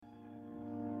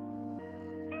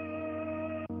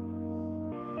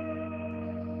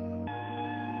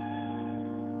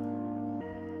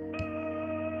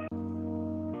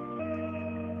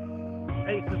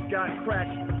Aces got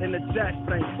cracked and the jacks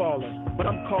ain't falling. But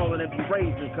I'm calling it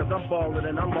raising, cause I'm balling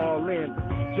and I'm all in.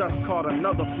 Just caught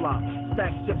another flop.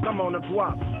 Stack chips, I'm on the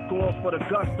guap. Going for the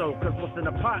gusto, cause what's in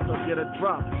the pot will get a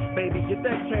drop. Baby, get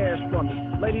that cash from me.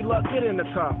 Lady Luck, get in the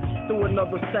car. Threw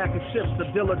another stack of chips, the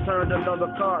dealer turned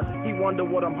another card. He wonder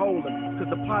what I'm holding,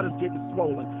 cause the pot is getting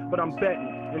swollen. But I'm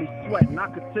betting, and he's sweating.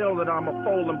 I could tell that I'm a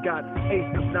fold. I'm got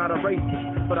aces, not a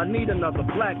racist. But I need another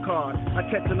black card. I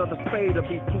catch another spade of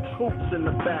these two coops in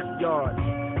the backyard.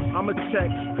 I'ma check,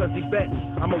 cause he betting.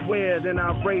 I'm aware, then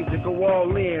I'll raise it, go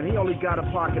all in. He only got a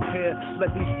pocket pair.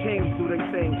 Let these kings do their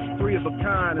thing. Three of a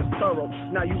kind is thorough.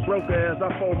 Now you broker as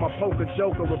I fold my poker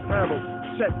joker apparel.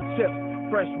 Check the chips,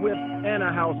 fresh whip, and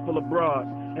a house full of broads.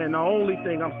 And the only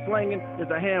thing I'm slinging is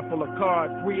a handful of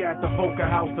cards. We at the Poker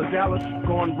House of Dallas,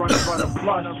 going run a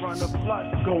flush.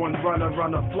 Going run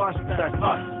a flush, that's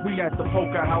us. We at the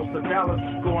Poker House of Dallas,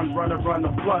 going run a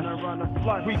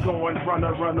flush. We going run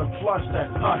a flush,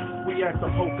 that's us. We at the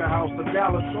Poker House of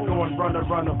Dallas, going run a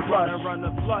flush.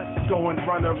 Going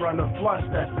run a flush,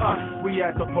 that's us. We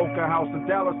at the Poker House of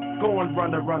Dallas, going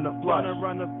run a flush.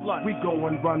 We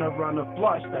going run a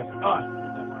flush, that's us.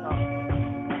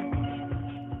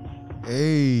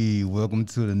 Hey, welcome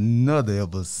to another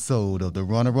episode of the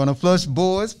Runner Flush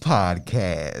Boys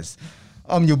podcast.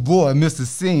 I'm your boy, Mr.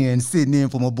 Sin, sitting in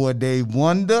for my boy Dave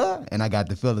Wonder, and I got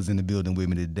the fellas in the building with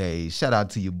me today. Shout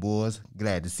out to you boys.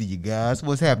 Glad to see you guys.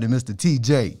 What's happening, Mr.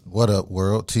 TJ? What up,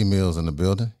 world? T-Mills in the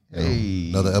building.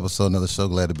 Hey. Another episode, another show.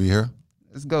 Glad to be here.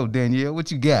 Let's go, Danielle.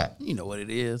 What you got? You know what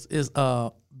it is. It's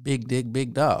Big Dick,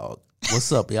 Big Dog.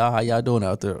 What's up, y'all? How y'all doing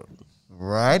out there?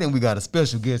 Right, and we got a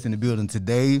special guest in the building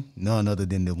today, none other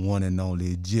than the one and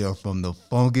only Jeff from the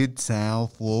Funky Town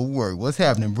Fort Worth. What's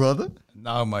happening, brother?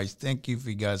 Not much. Thank you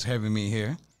for you guys having me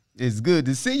here. It's good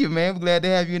to see you, man. We're glad to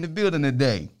have you in the building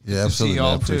today. Yeah, absolutely.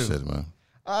 y'all I appreciate too. it, man.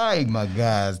 All right, my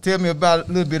guys. Tell me a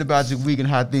little bit about your week and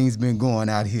how things been going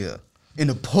out here in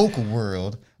the poker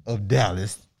world of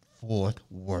Dallas, Fort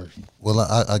Worth. Well,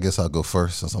 I guess I'll go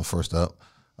first since I'm first up.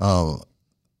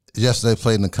 Yesterday,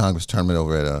 played in the Congress tournament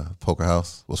over at Poker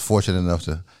House. Was fortunate enough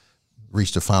to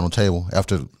reach the final table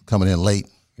after coming in late.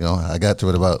 You know, I got to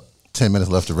it about 10 minutes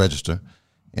left to register,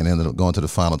 and ended up going to the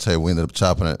final table. We ended up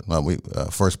chopping it.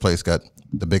 First place got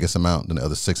the biggest amount, then the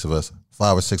other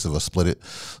 5 or 6 of us split it.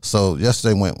 So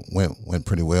yesterday went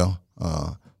pretty well.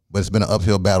 But it's been an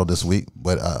uphill battle this week.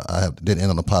 But did end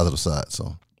on the positive side.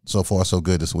 So far so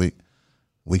good this week.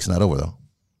 Week's not over though.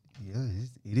 Yeah,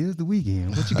 it is the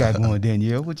weekend. What you got going,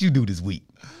 Danielle? What you do this week?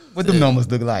 What the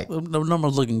numbers look like? The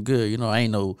numbers looking good. You know, I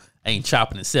ain't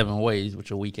chopping it 7 ways with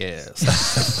your weak ass.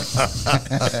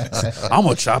 I'm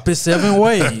gonna chop it 7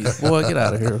 ways. Boy, get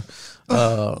out of here.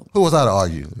 Who was I to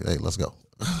argue? Hey, let's go.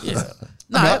 Yeah.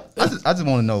 I just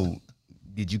want to know,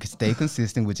 did you stay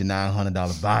consistent with your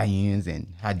 $900 buy-ins, and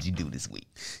how did you do this week?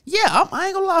 Yeah, I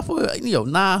ain't gonna lie, for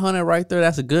 900 right there.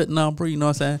 That's a good number. You know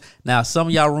what I'm saying? Now, some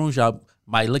of y'all rooms, y'all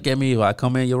might look at me if I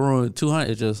come in your room at 200.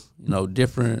 It's just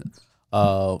different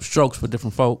strokes for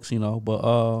different folks.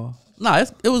 But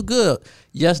it was good.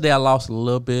 Yesterday I lost a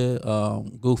little bit,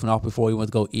 goofing off before we went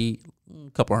to go eat, a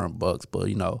couple $100. But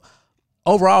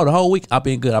overall the whole week I've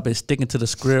been good. I've been sticking to the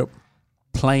script,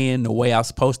 playing the way I'm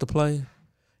supposed to play,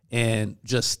 and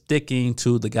just sticking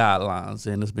to the guidelines,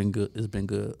 and it's been good. It's been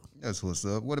good. That's what's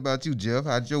up. What about you, Jeff?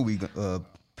 How'd your week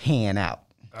pan out?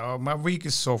 My week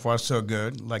is so far so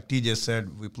good. Like DJ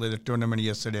said, we played a tournament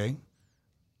yesterday.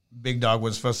 Big Dog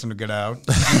was first one to get out.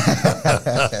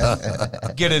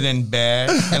 Get it in bed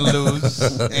and lose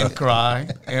and cry,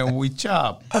 and we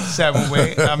chop 7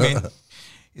 way. I mean,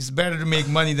 it's better to make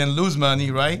money than lose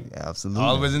money, right? Absolutely.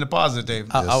 Always in the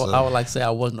positive. I would like to say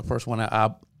I wasn't the first one.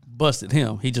 I busted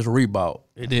him. He just rebought.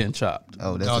 It didn't chop.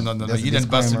 Oh, no. You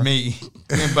didn't bust me. You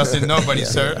didn't bust nobody,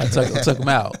 sir. I took him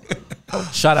out.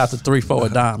 Shout out to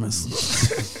 3-4 Diamonds.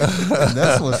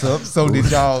 That's what's up. So did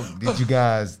y'all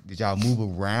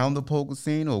move around the poker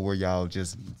scene, or were y'all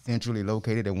just centrally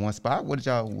located at one spot?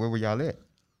 Where were y'all at?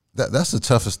 That's the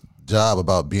toughest job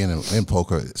about being in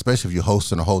poker, especially if you're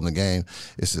hosting or holding the game.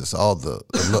 It's just all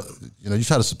you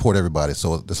try to support everybody.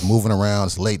 So it's moving around,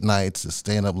 it's late nights, it's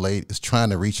staying up late, it's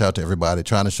trying to reach out to everybody,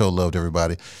 trying to show love to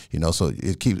everybody. So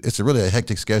it's really a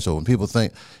hectic schedule. When people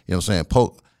think,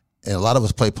 and a lot of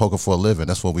us play poker for a living.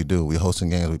 That's what we do. We hosting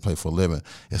games, we play for a living.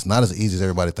 It's not as easy as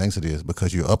everybody thinks it is,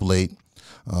 because you're up late,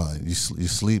 you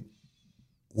sleep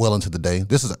well into the day.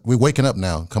 We're waking up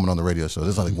now, coming on the radio show.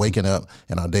 This is like waking up,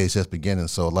 and our day is just beginning.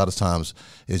 So a lot of times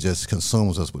it just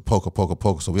consumes us with poker.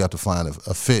 So we have to find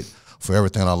a fit for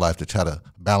everything in our life to try to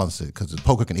balance it, because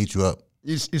poker can eat you up.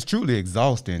 It's truly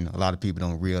exhausting. A lot of people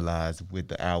don't realize with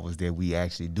the hours that we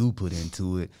actually do put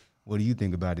into it. What do you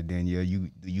think about it, Danielle?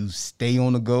 Do you stay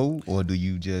on the go, or do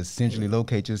you just centrally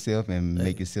locate yourself and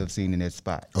make yourself seen in that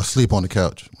spot? Or sleep on the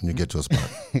couch when you get to a spot.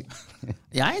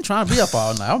 Yeah, I ain't trying to be up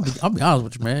all night. I'll be honest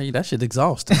with you, man. That shit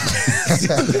exhausting.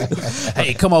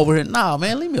 Hey, come over here. Nah,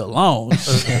 man, leave me alone.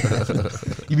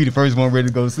 You be the first one ready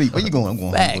to go to sleep. Where you going? I'm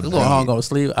going Back. home. I'm going home, go to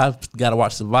sleep. I got to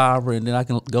watch Survivor, and then I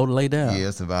can go to lay down.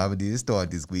 Yeah, Survivor did start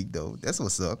this week, though. That's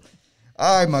what's up.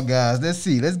 All right, my guys. Let's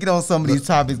see. Let's get on some of these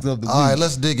topics of the week. All right,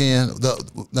 let's dig in.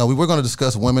 Now, we were going to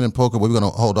discuss women in poker, but we're going to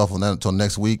hold off on that until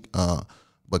next week.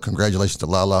 But congratulations to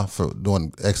Lala for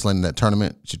doing excellent in that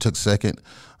tournament. She took second.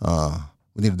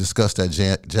 We need to discuss that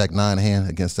Jack 9 hand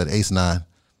against that Ace 9.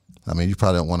 I mean, you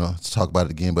probably don't want to talk about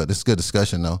it again, but it's a good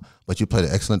discussion, though. But you played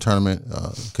an excellent tournament.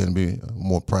 Couldn't be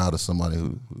more proud of somebody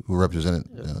who represented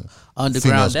Underground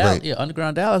females Dallas. great. Yeah,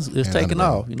 Underground Dallas is taking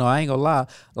Underground. off. You know, I ain't gonna lie.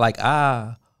 Like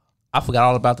I forgot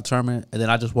all about the tournament, and then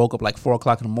I just woke up like 4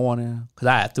 o'clock in the morning because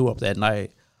I threw up that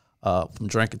night from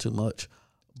drinking too much.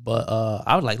 But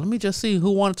I was like, let me just see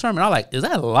who won the tournament. I was like, is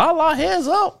that Lala heads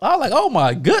up? I was like, oh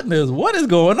my goodness, what is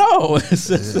going on?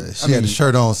 She had the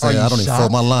shirt on saying, I don't even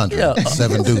fold my laundry. Yeah.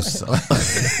 7 deuce.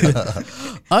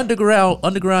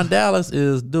 Underground Dallas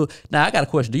is now. I got a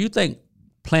question. Do you think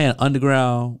playing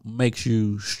Underground makes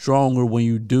you stronger when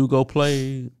you do go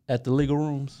play at the legal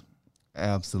rooms?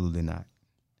 Absolutely not.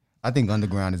 I think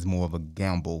Underground is more of a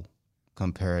gamble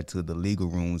compared to the legal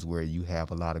rooms where you have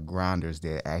a lot of grinders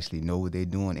that actually know what they're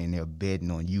doing and they're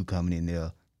betting on you coming in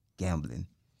there gambling.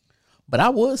 But I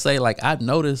would say, like, I've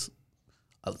noticed,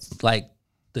 like,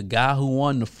 the guy who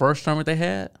won the first tournament they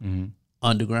had,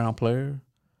 Underground player,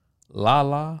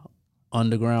 Lala,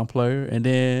 Underground player, and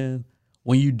then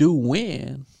when you do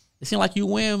win, it seems like you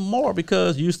win more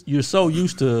because you're so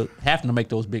used to having to make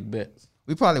those big bets.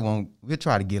 We probably won't. We'll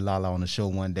try to get Lala on the show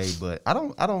one day, but I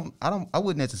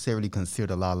wouldn't necessarily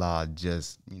consider Lala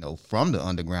just, from the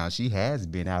Underground. She has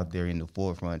been out there in the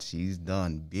forefront. She's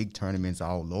done big tournaments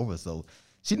all over, so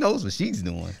she knows what she's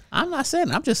doing. I'm not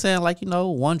saying. I'm just saying, like,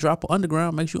 one drop of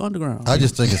Underground makes you Underground. I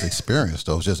just think it's experience,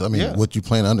 though. It's just, what you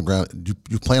playing Underground,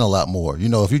 you're playing a lot more.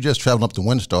 If you're just traveling up to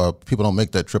WinStar, people don't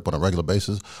make that trip on a regular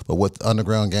basis. But with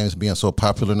Underground games being so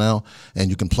popular now, and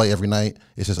you can play every night,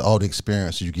 it's just all the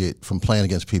experience you get from playing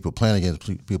against people.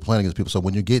 So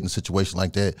when you get in a situation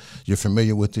like that, you're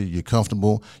familiar with it, you're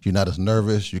comfortable, you're not as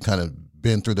nervous, you kind of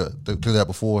been through that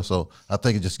before. So I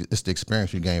think it's the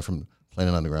experience you gain from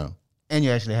playing Underground. And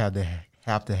you actually have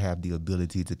to have the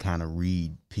ability to kind of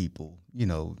read people,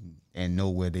 and know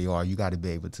where they are. You got to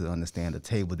be able to understand the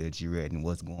table that you're at and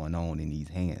what's going on in these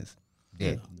hands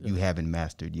that you haven't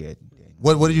mastered yet.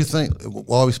 What do you think,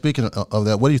 while we're speaking of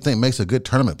that, what do you think makes a good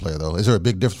tournament player, though? Is there a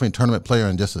big difference between tournament player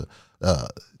and just a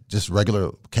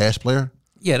regular cash player?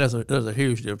 Yeah, there's a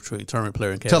huge difference between tournament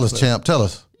player and cash Tell us, player. champ, tell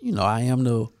us. I am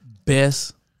the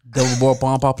best double board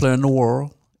bomb pop player in the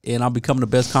world, and I'm becoming the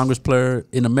best Congress player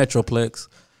in the Metroplex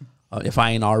if I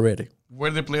ain't already.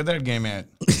 Where do they play that game at?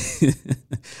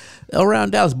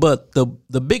 Around Dallas. But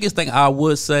the biggest thing I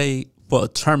would say for a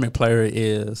tournament player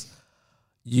is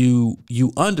you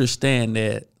understand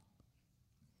that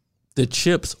the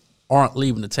chips aren't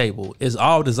leaving the table. It's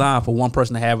all designed for one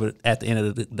person to have it at the end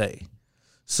of the day.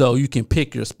 So you can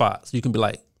pick your spots. You can be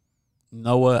like, you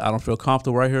know what? I don't feel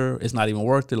comfortable right here. It's not even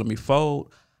worth it. Let me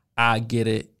fold. I get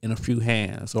it in a few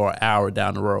hands or an hour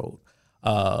down the road.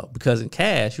 Because in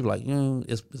cash, you're like,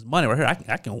 it's money right here.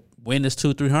 I can win this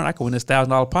 $200-300. I can win this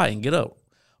 $1,000 pie and get up.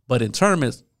 But in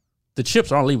tournaments, the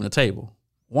chips aren't leaving the table.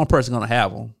 One person's gonna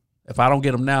have them. If I don't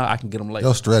get them now, I can get them later.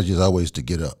 Your strategy is always to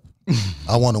get up.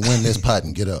 I want to win this pot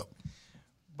and get up.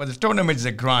 But the tournament is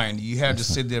a grind. You have to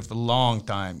sit there for a long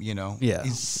time, Yeah.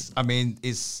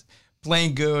 It's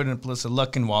playing good and plus a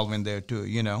luck involved in there too,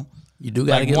 You do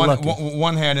got to get lucky.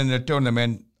 One hand in the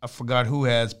tournament, I forgot who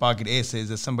has pocket aces,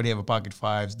 that somebody have a pocket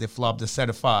fives. They flopped a set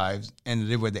of fives and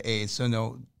they were the ace.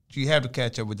 So you have to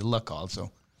catch up with the luck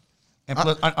also. And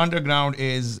plus, Underground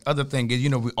is other thing is,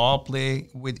 we all play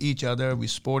with each other. We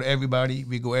support everybody.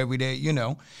 We go every day,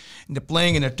 And the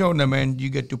playing in a tournament, you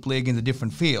get to play against a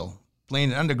different field.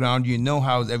 Playing in Underground,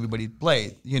 how everybody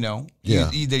plays, Yeah.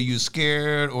 Either you're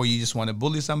scared or you just want to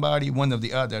bully somebody, one or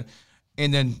the other.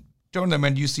 And then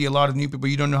tournament, you see a lot of new people.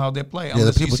 You don't know how they play. Yeah,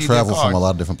 the people travel from a lot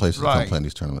of different places to come Right. play in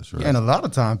these tournaments. Right? And a lot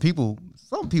of time,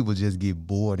 some people just get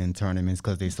bored in tournaments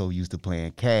because they're so used to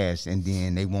playing cash, and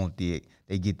then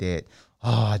they get that,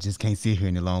 I just can't sit here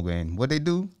any longer. And what they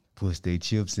do? Push their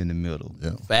chips in the middle.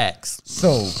 Yeah. Facts.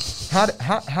 So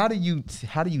how do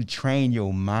you train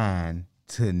your mind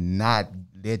to not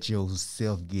let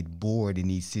yourself get bored in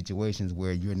these situations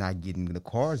where you're not getting the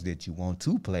cards that you want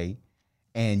to play,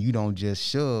 and you don't just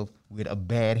shove with a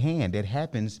bad hand. That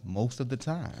happens most of the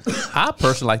time. I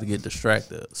personally like to get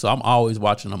distracted, so I'm always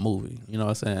watching a movie. You know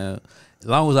what I'm saying? As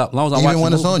long as I'm watching. Even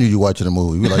when a it's movie, on you, you watching a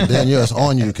movie. You're like, Danielle, it's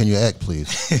on you. Can you act, please?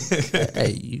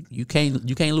 hey, you can't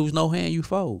lose no hand. You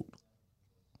fold.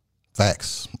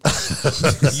 Facts.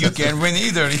 You can't win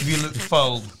either if you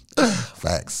fold.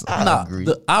 Facts. I agree.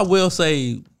 I will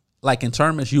say, like in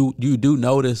tournaments, you do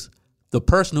notice the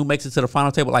person who makes it to the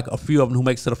final table, like a few of them who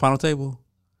makes it to the final table,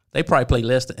 they probably play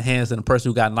less hands than the person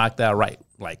who got knocked out right,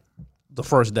 like the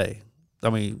first day. I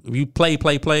mean, if you play,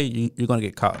 you're gonna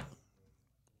get caught.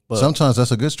 But Sometimes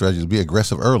that's a good strategy to be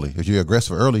aggressive early. If you're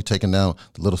aggressive early, taking down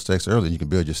the little stacks early, you can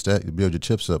build your stack, build your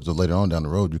chips up. So later on down the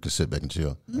road, you can sit back and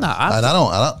chill.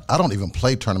 I don't even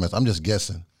play tournaments. I'm just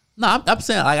guessing. No, I'm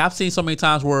saying, like, I've seen so many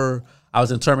times where I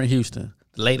was in tournament Houston.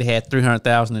 The lady had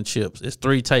 300,000 in chips. It's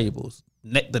 3 tables.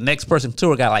 The next person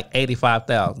to her got like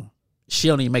 85,000. She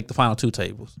don't even make the final 2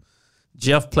 tables.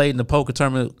 Jeff played in the poker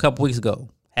tournament a couple weeks ago.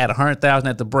 Had 100,000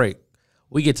 at the break.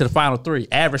 We get to the final 3.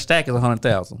 Average stack is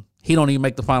 100,000. He don't even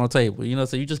make the final table. You know,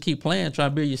 so you just keep playing, trying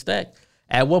to build your stack.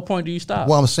 At what point do you stop?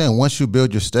 Well, I'm saying once you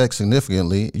build your stack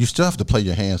significantly, you still have to play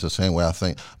your hands the same way, I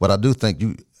think. But I do think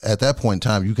you, at that point in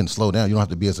time, you can slow down. You don't have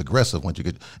to be as aggressive once you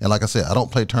get. And like I said, I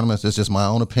don't play tournaments. It's just my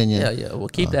own opinion. Yeah. Well,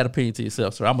 keep that opinion to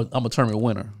yourself, sir. I'm a tournament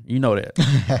winner. You know that.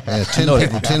 And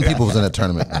 10 people was in that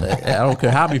tournament. I don't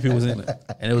care how many people was in it,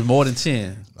 and it was more than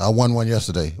 10. I won one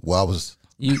yesterday. Well,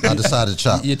 I decided to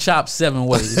chop. You chopped 7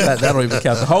 ways. That don't even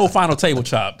count. The whole final table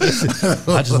chopped. I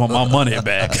just want my money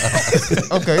back.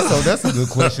 Okay, so that's a good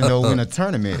question though. In a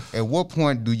tournament, at what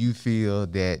point do you feel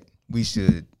that we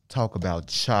should talk about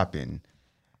chopping?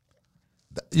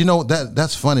 You know,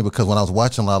 that's funny because when I was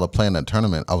watching Lala playing that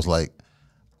tournament, I was like,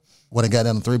 when it got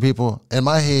down to 3 people, in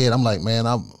my head, I'm like, man,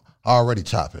 I'm already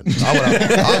chopping.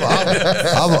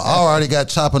 I already got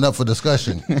chopping up for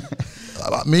discussion.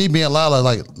 Me being Lala,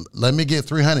 like, let me get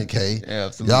 300K. Yeah,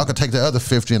 absolutely. Y'all can take the other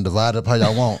 50 and divide it up how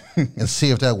y'all want and see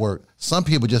if that works. Some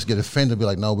people just get offended and be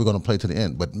like, no, we're going to play to the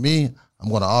end. But me, I'm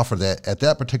going to offer that at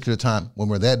that particular time when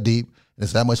we're that deep and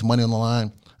there's that much money on the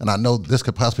line, and I know this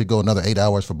could possibly go another 8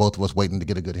 hours for both of us waiting to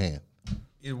get a good hand.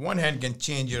 One hand can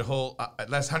change your whole,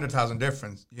 that's 100,000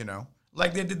 difference, you know.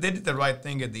 Like they did the right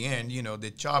thing at the end, you know. They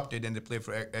chopped it and they played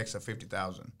for extra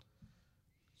 50,000.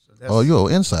 Oh, you're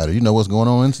an insider. You know what's going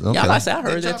on. Okay. Yeah, I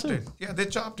heard that too. Yeah, they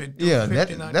chopped it. Yeah,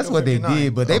 that's what they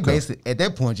did. But they basically, at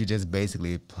that point, you're just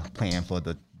basically playing for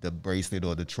the bracelet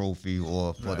or the trophy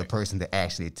or for the person to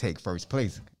actually take first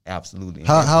place. Absolutely.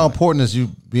 How important is you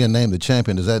being named the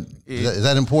champion? Is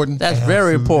that important? That's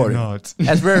very important. Not.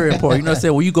 That's very important. You know what I'm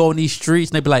saying? When you go in these streets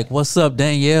and they be like, "What's up,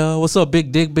 Danielle? What's up,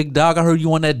 Big Dick, Big Dog? I heard you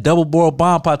won that double barrel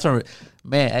bomb pot tournament."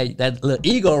 Man, hey, that little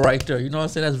ego right there, you know what I'm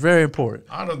saying? That's very important.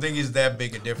 I don't think it's that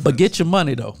big a difference. But get your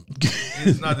money, though.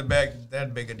 It's not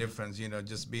that big a difference, you know,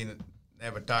 just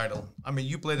have a title. I mean,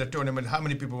 you played the tournament. How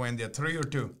many people were in there? 3 or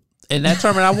 2? In that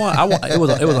tournament I won, it was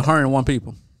 101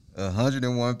 people.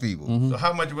 101 people. Mm-hmm. So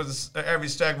how much was every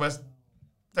stack was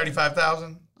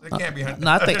 35,000? It can't be 100.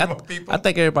 No, I people.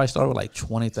 think everybody started with like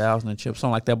 20,000 in chips,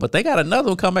 something like that. But they got another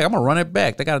one coming back. I'm gonna run it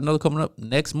back. They got another coming up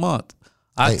next month.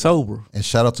 October. Hey, and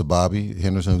shout out to Bobby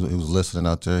Henderson who was listening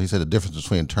out there. He said the difference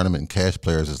between tournament and cash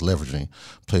players is leveraging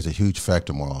plays a huge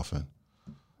factor more often.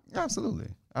 Absolutely.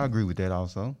 I agree with that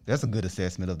also. That's a good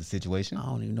assessment of the situation. I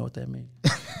don't even know what that means.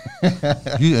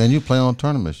 You play on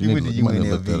tournaments. You might need to look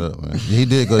UNLV. that up, man. He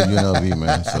did go to UNLV,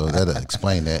 man. So that'll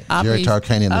explain that. Jerry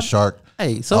Tarkanian and the Shark.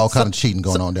 Hey, all kind of cheating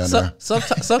going on down there.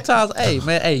 Sometimes, hey,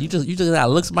 man, you just gotta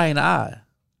look somebody in the eye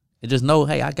and just know,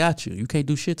 hey, I got you. You can't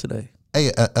do shit today. Hey,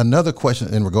 another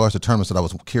question in regards to tournaments that I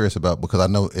was curious about because I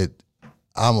know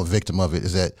I'm a victim of it,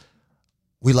 is that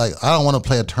I don't want to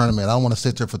play a tournament. I don't want to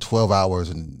sit there for 12 hours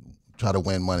and try to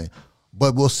win money.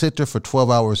 But we'll sit there for 12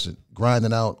 hours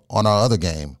grinding out on our other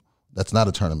game. That's not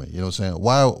a tournament. You know what I'm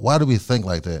saying? Why do we think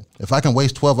like that? If I can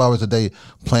waste 12 hours a day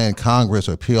playing Congress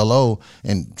or PLO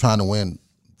and trying to win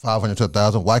 500 to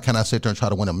 1,000, why can't I sit there and try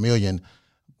to win $1 million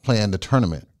playing the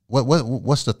tournament?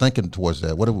 What's the thinking towards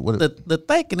that? The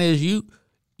thinking is you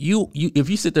if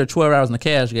you sit there 12 hours in the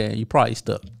cash game, you probably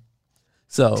stuck.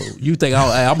 So you think,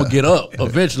 I'm gonna get up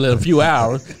eventually in a few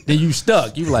hours. Then you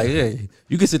stuck. You like, hey,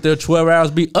 you can sit there 12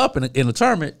 hours, be up in a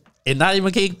tournament, and not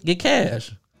even get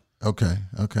cash. Okay.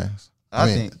 I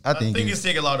think it's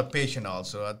take a lot of patience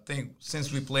also. I think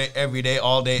since we play every day,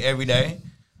 all day, every day,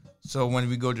 so when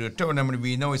we go to the tournament,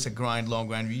 we know it's a long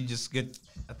grind. We just get,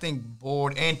 I think,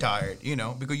 bored and tired, you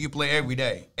know, because you play every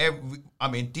day.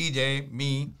 TJ,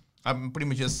 me, I'm pretty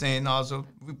much just saying also,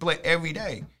 we play every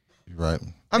day. Right.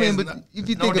 I mean, but if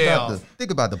you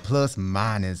think about the plus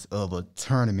minus of a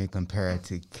tournament compared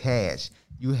to cash,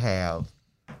 you have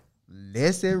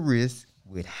less at risk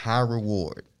with high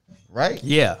reward, right?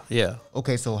 Yeah, yeah.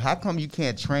 Okay, so how come you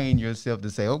can't train yourself to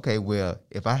say, okay, well,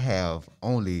 if I have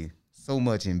only so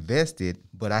much invested,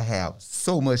 but I have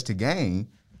so much to gain,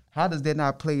 how does that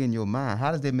not play in your mind?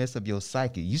 How does that mess up your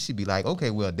psyche? You should be like,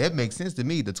 okay, well, that makes sense to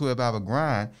me. The 12-hour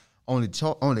grind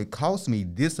only cost me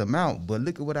this amount, but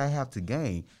look at what I have to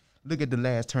gain. Look at the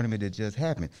last tournament that just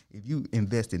happened. If you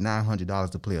invested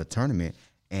 $900 to play a tournament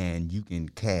and you can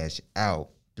cash out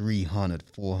 300,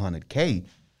 400K,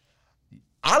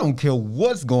 I don't care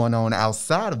what's going on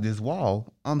outside of this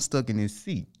wall. I'm stuck in this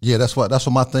seat. Yeah, that's what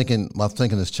my thinking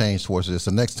has changed towards this.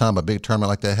 The next time a big tournament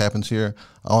like that happens here,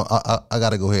 I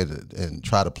got to go ahead and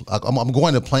try to. I'm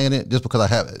going to plan it just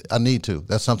because I need to.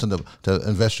 That's something to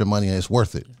invest your money in. It's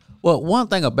worth it. Well, one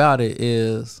thing about it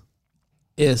is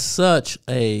it's such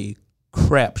a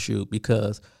crapshoot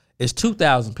because it's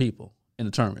 2,000 people in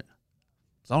the tournament.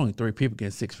 It's only 3 people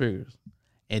getting 6 figures,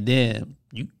 and then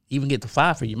you even get to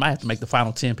 5 figures, you might have to make the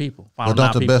final 10 people. Well,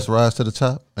 don't the best rise to the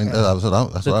top? And that's what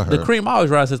I heard. The cream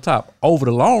always rises to the top. Over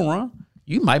the long run,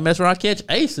 you might mess around, catch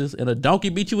aces, and a donkey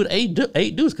beat you with eight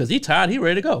deuces because he tired, he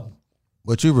ready to go.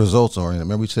 But you results oriented.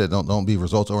 Remember we said don't be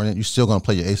results oriented. You're still gonna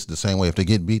play your aces the same way. If they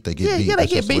get beat, they get beat. Yeah, they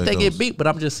That's get just the beat, way it they get goes. beat. But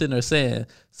I'm just sitting there saying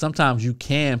sometimes you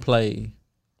can play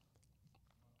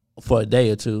for a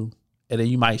day or two, and then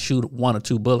you might shoot 1 or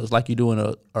 2 bullets like you do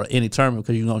in any tournament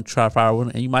because you're gonna try to fire one,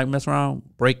 and you might mess around,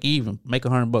 break even, make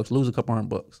 $100, lose a couple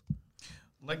 $100.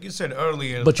 Like you said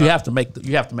earlier, But you have to make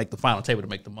the final table to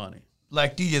make the money.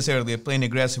 like TJ said earlier, playing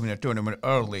aggressive in a tournament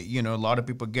early. You know, a lot of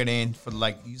people get in for,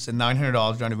 like you said,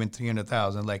 $900 trying to win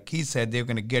 $300,000. Like he said, they're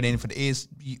going to get in for the ace.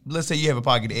 Let's say you have a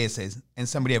pocket aces and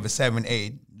somebody have a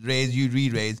 7-8 raise, you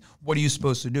re-raise. What are you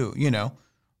supposed to do? You know,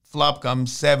 flop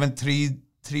comes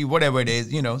 7-3, whatever it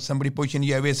is. You know, somebody push in,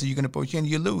 you have aces, you're going to push in,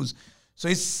 you lose. So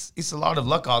it's a lot of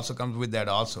luck also comes with that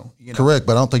also. You know? Correct,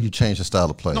 but I don't think you change the style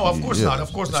of play. No, of course Yeah. not.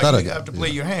 Of course It's not. You have to play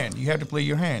your hand. You have to play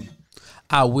your hand.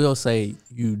 I will say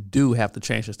you do have to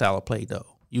change your style of play, though.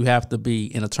 You have to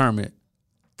be in a tournament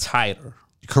tighter.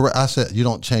 Correct. I said you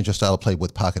don't change your style of play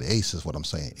with pocket aces. What I'm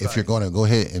saying, if you're going to go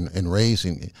ahead and raise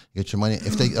and get your money,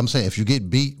 I'm saying if you get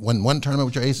beat one tournament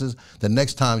with your aces, the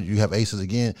next time you have aces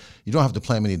again, you don't have to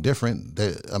play them any different.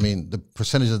 I mean, the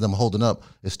percentage of them holding up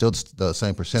is still the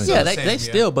same percentage. Yeah, the same, they yeah.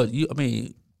 still, but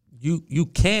you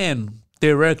can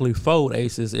theoretically fold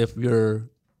aces if you're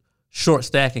short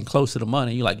stacking close to the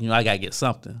money. You like, I gotta get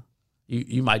something.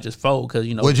 You might just fold because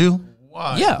Would you?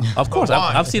 Why? Yeah, of course.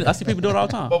 Why? I see people do it all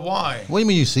the time. But why? What do you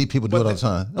mean you see people do it all the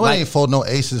time? No, like- they ain't fold no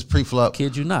aces pre-flop I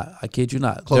kid you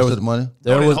not. close to the money.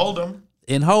 There Don't was hold them.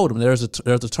 in Hold'em. There's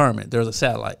a tournament. There's a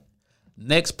satellite.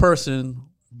 Next person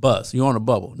busts. You're on a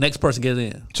bubble. Next person gets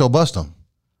in. So bust them.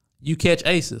 You catch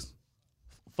aces.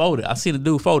 Fold it. I seen a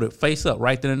dude fold it face up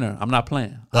right then and there. I'm not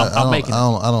playing. I I'm making it.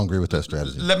 don't agree with that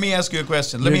strategy. Let me ask you a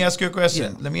question. Let me ask you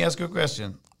a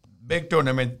question. Big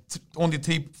tournament, only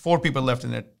 3-4 people left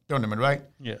in that tournament, right?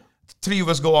 Yeah. 3 of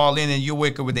us go all in and you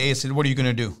wake up with the aces. What are you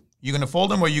going to do? You going to fold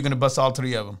them or you going to bust all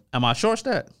 3 of them? Am I short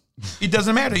stack? It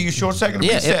doesn't matter. You short stack or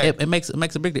big Yeah, stack. it makes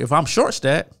a big deal. If I'm short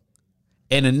stack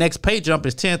and the next pay jump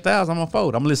is 10,000, I'm gonna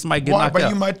fold. I'm gonna let somebody get Why? knocked But out.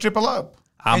 you might triple up.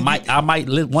 I And might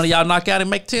let one of y'all knock out and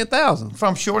make 10,000.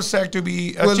 from short stack to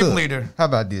be a Well, chip look, leader. how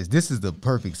about this? This is the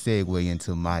perfect segue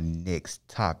into my next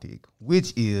topic,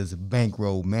 which is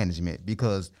bankroll management,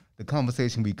 because the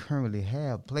conversation we currently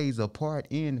have plays a part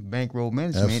in bankroll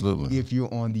management. Absolutely. If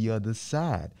you're on the other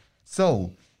side.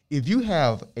 So if you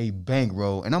have a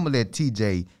bankroll, and I'm gonna let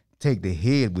TJ take the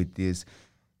head with this,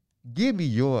 give me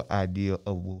your idea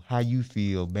of how you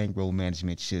feel bankroll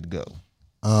management should go.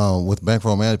 With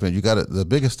bankroll management, you got to. The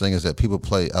biggest thing is that people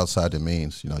play outside their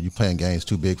means. You know, you playing games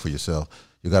too big for yourself.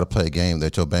 You got to play a game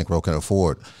that your bankroll can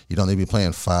afford. You don't need to be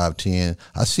playing 5, 10.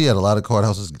 I see at a lot of card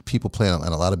houses people playing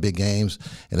in a lot of big games,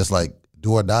 and it's like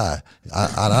do or die.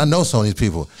 I know some of these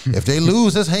people. If they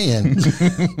lose this hand,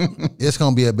 it's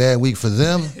gonna be a bad week for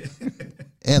them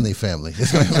and their family.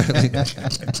 It's gonna be, you know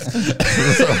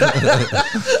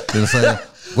what I'm saying?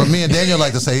 What me and Daniel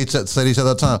like to say to each other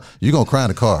all the time, you're gonna cry in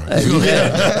the car. Hey,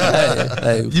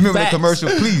 You remember facts. the commercial?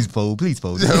 Please fold, please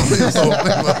fold.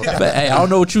 But, hey, I don't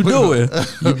know what you're doing.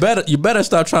 You better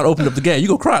start trying to open up the game. You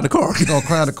gonna cry in the car. You're gonna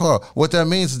cry in the car. What that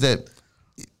means is that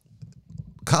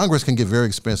Congress can get very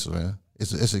expensive, man.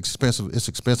 It's expensive. It's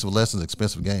expensive lessons,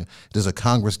 expensive game. There's a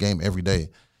Congress game every day.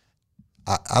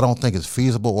 I don't think it's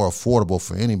feasible or affordable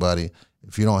for anybody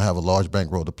if you don't have a large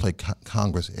bankroll to play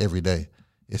Congress every day.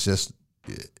 It's just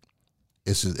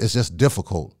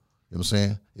difficult. You know what I'm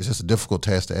saying? It's just a difficult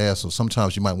task to ask. So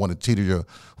sometimes you might want to teeter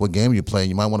what game you play.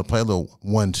 You might want to play a little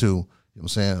 1-2 You know what I'm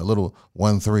saying? A little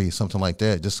 1-3, something like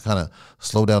that. Just kind of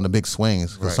slow down the big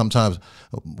swings. Because sometimes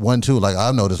 1-2, like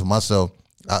I've noticed with myself,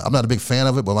 I'm not a big fan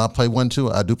of it, but when I play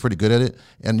 1-2, I do pretty good at it.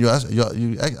 And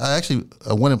I actually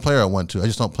a winning player at 1-2. I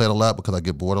just don't play it a lot because I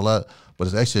get bored a lot. But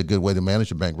it's actually a good way to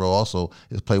manage your bankroll. Also,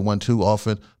 is play 1-2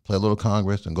 often, play a little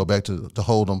Congress, and go back to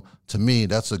Hold'em. To me,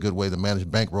 that's a good way to manage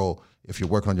bankroll if you're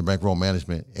working on your bankroll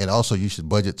management. And also, you should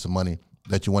budget some money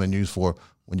that you want to use for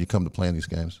when you come to playing these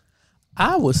games.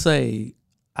 I would say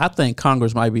I think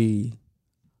Congress might be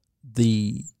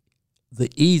the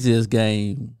easiest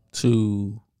game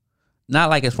to, not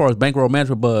like as far as bankroll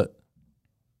management, but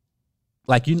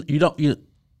like you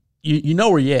know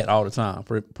where you're at all the time,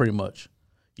 pretty much.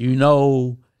 You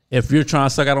know if you're trying to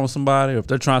suck out on somebody, or if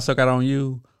they're trying to suck out on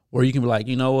you, where you can be like,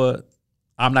 you know what,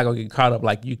 I'm not gonna get caught up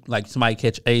like somebody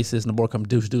catch aces and the board come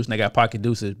deuce and they got pocket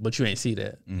deuces, but you ain't see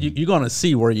that. Mm-hmm. You're gonna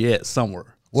see where you're at somewhere.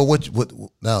 Well,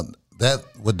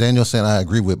 what Daniel's saying, I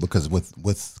agree with, because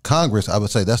with Congress, I would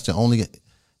say that's the only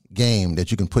game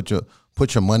that you can put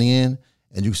your money in,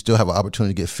 and you still have an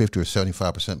opportunity to get 50 or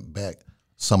 75% back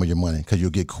some of your money, because you'll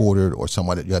get quartered or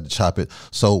somebody you had to chop it.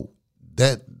 So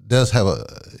that does have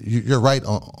you're right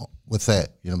on with that.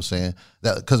 You know what I'm saying?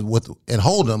 That because in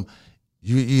Hold'em,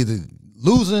 you either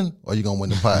losing or you're gonna win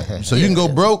the pot. So you can go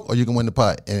broke or you can win the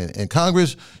pot. And in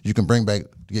Congress, you can bring back,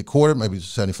 get quartered, maybe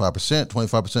 75%,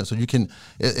 25%. So you can.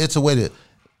 It's a way to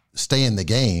stay in the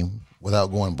game without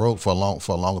going broke for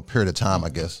a longer period of time, I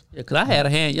guess. Yeah, because I had a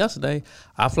hand yesterday.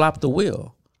 I flopped the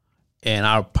wheel, and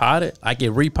I potted. I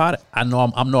get repotted. I know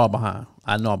I'm behind.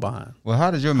 I know I'm behind. Well,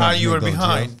 how did your how you were go,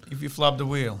 behind Joe? if you flop the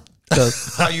wheel?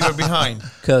 How you were behind?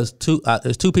 Because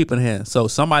there's two people in hand. So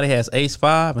somebody has ace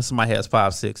 5 and somebody has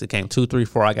 5-6. It came 2, 3,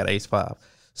 4. I got ace 5.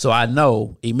 So I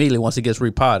know immediately once it gets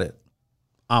repotted,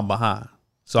 I'm behind.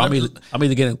 So I'm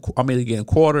either getting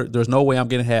quartered. There's no way I'm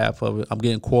getting half of it. I'm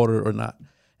getting quartered or not.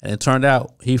 And it turned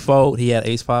out he folded. He had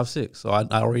ace 5-6. So I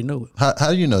already knew it. How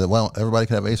do you know that? Well, everybody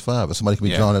can have ace 5, or somebody can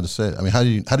be drawn at the set. I mean, how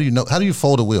do you know? How do you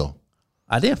fold a wheel?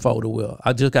 I didn't fold the wheel.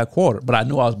 I just got quartered, but I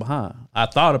knew I was behind. I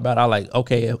thought about it. I like,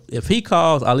 okay, if he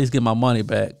calls, I'll at least get my money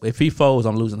back. If he folds,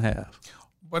 I'm losing half.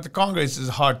 But the Congress is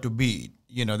hard to beat.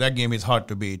 You know, that game is hard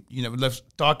to beat. You know,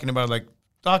 talking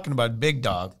about big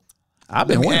dog. I've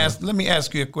been winning. Let me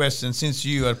ask you a question. Since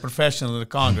you are a professional in the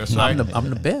Congress, right? I'm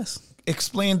the best.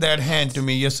 Explain that hand to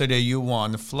me. Yesterday you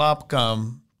won. The flop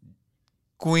come,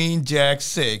 Queen, Jack,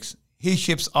 6. He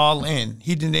ships all in.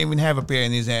 He didn't even have a pair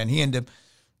in his hand. He ended up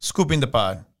scooping the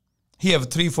pot. He have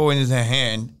 3-4 in his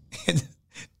hand.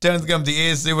 Turns come the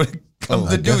ace. It would come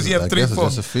the deuce. He have 3-4. It's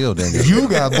just a field. You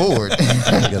got bored.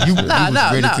 you was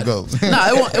ready to go.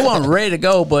 It wasn't ready to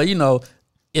go. But you know,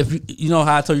 if you know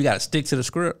how I told you got to stick to the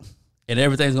script and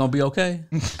everything's gonna be okay.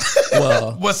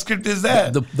 Well, what script is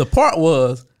that? The part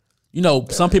was, you know,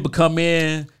 some people come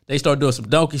in, they start doing some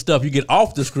donkey stuff. You get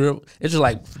off the script, it's just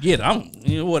like, forget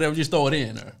it. Whatever, just throw it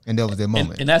in there. And that was that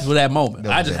moment. And that's for that moment.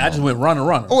 I just went running.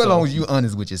 Oh, as long as you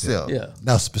honest with yourself. Yeah.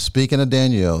 Now, speaking of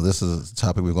Danielle, this is a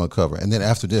topic we're going to cover, and then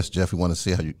after this, Jeff, we want to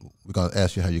see we're going to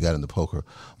ask you how you got into poker.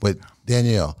 But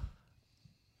Danielle,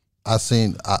 I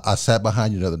sat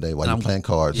behind you the other day while you were playing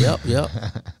cards. Yep.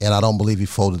 And I don't believe you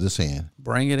folded this hand.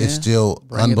 Bring it in. It's still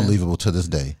unbelievable to this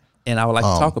day. And I would like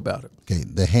to talk about it. Okay,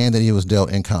 the hand that he was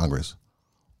dealt in Congress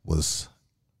was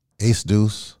ace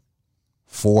deuce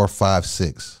 4, 5,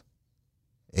 6.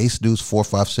 Ace deuce 4,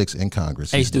 5, 6 in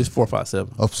Congress. Ace deuce 4, 5,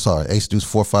 7. Oh, sorry, ace deuce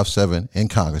 4, 5, 7 in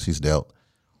Congress. He's dealt.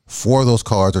 4 of those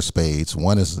cards are spades.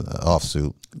 1 is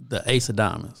offsuit. The ace of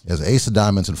diamonds. There's ace of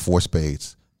diamonds and 4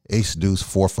 spades. Ace deuce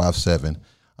 4, 5, 7.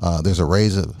 There's a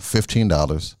raise of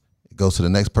 $15. It goes to the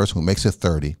next person who makes it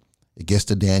 30. It gets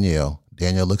to Danielle.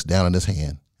 Danielle looks down at his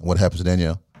hand. And what happens to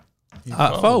Danielle?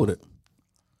 I folded.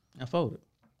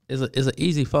 It's an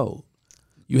easy fold.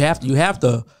 You have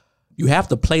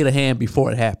to play the hand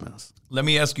before it happens. Let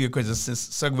me ask you a question. Since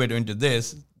segue into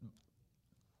this,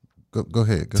 go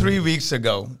ahead. 3 weeks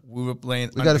ago we were playing.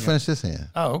 We got to finish this hand.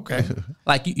 Oh, okay.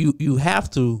 Like you have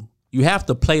to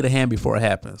play the hand before it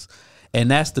happens, and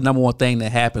that's the number one thing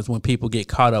that happens when people get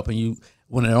caught up and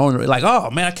when they're on like, oh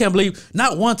man, I can't believe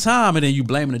not one time, and then you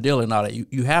blaming the dealer and all that.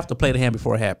 You have to play the hand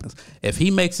before it happens. If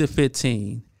he makes it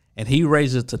 15 and he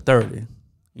raises it to 30,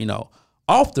 you know,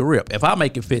 off the rip, if I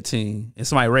make it 15 and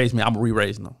somebody raise me, I'm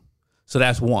re-raising them. So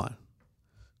that's 1.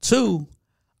 2,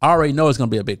 I already know it's going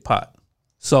to be a big pot.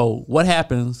 So what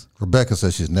happens? Rebecca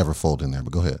says she's never folding there,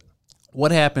 but go ahead.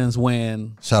 What happens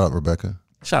when? Shout out Rebecca.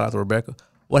 Shout out to Rebecca.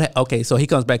 Okay, so he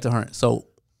comes back to 100. So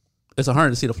it's 100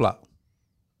 to see the flop.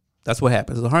 That's what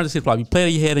happens. It's 100 to see the flop. You play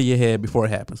your head before it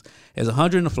happens. It's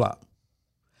 100 in the flop.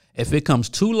 If it comes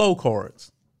 2 low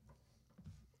cards,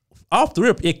 off the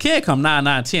rip, it can come 9,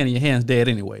 9, 10, and your hand's dead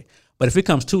anyway. But if it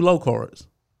comes 2 low cards,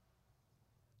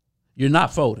 you're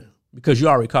not folding because you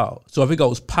already called. So if it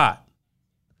goes pot,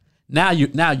 now you're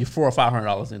 $400 or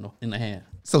 $500 in the hand.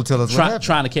 So tell us what happened.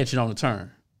 Trying to catch it on the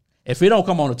turn. If it don't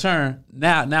come on the turn,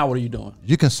 now what are you doing?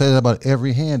 You can say that about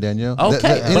every hand, Danielle.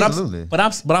 Okay, absolutely. but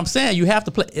I'm saying you have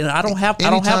to play. And I don't have.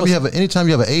 Anytime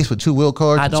you have an ace with 2 wheel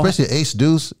cards, especially an ace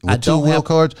deuce with 2 wheel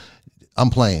cards, I'm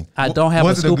playing. I don't have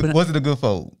a scoop. Was it a good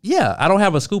fold? Yeah, I don't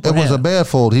have a scoop. It was a bad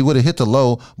fold. He would have hit the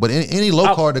low, but any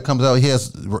low card that comes out, he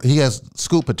has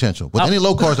scoop potential. But any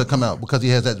low cards that come out because he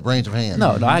has that range of hands.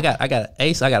 No, I got an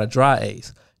ace. I got a dry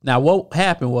ace. Now what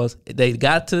happened was they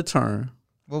got to the turn.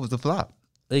 What was the flop?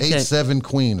 8-7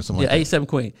 queen or something. Yeah, 8-7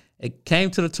 queen. It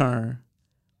came to the turn.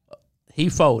 He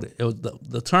folded. It was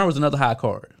the turn was another high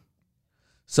card.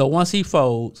 So once he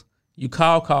folds, you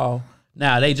call.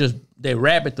 Now they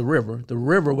rabbit the river. The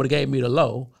river would have gave me the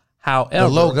low. However, The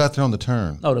low got there on the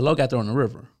turn. No, the low got there on the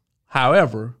river.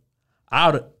 However,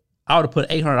 I would have put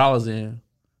 $800 in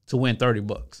to win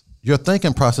 $30. Your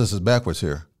thinking process is backwards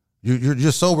here.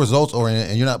 You're so results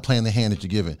oriented, and you're not playing the hand that you're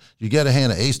given. You get a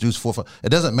hand of ace, deuce, 4, 5. It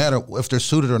doesn't matter if they're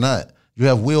suited or not. You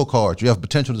have wheel cards. You have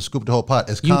potential to scoop the whole pot.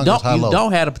 It's Congress high low. You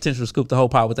don't have the potential to scoop the whole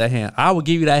pot with that hand. I would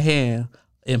give you that hand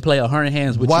and play 100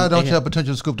 hands with you. Why don't you have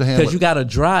potential to scoop the hand? Because you got a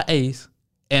dry ace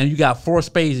and you got 4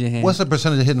 spades in your hand. What's the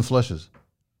percentage of hitting flushes?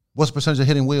 What's the percentage of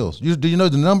hitting wheels? Do you know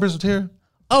the numbers here?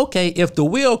 Okay, if the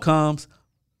wheel comes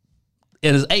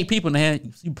and there's 8 people in the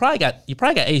hand, you probably got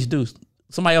ace deuce.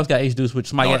 Somebody else got ace deuce, which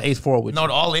somebody got ace 4 with. Not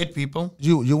all 8 people.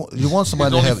 You want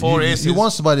somebody to have 4 aces. You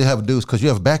want somebody to have a deuce because you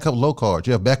have backup low cards,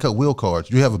 you have backup wheel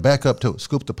cards, you have a backup to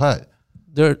scoop the pot.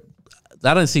 I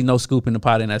didn't see no scoop in the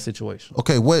pot in that situation.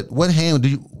 Okay, what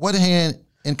hand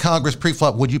in Congress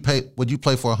pre-flop would you play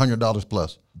for $100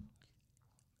 plus?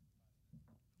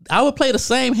 I would play the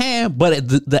same hand, but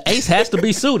the ace has to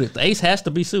be suited. The ace has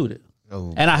to be suited,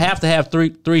 and I have to have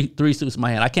three suits in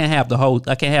my hand. I can't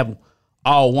have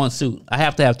all one suit. I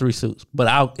have to have 3 suits.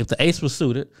 But if the ace was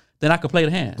suited, then I could play the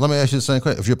hand. Let me ask you the same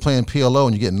question. If you're playing PLO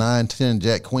and you get 9, 10,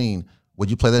 Jack, Queen, would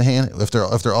you play that hand if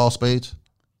they're all spades?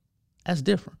 That's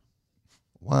different.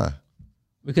 Why?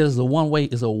 Because it's a one-way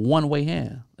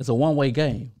hand. It's a one-way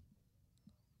game.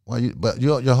 But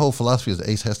your whole philosophy is the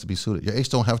ace has to be suited. Your ace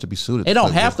don't have to be suited. It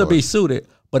don't have to be suited,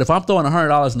 but if I'm throwing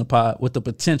 $100 in the pot with the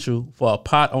potential for a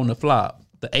pot on the flop,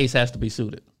 the ace has to be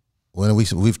suited. When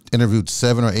we've interviewed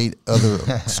 7 or 8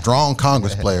 other strong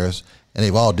Congress players, and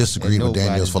they've all disagreed with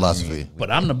Daniel's philosophy.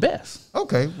 But I'm the best.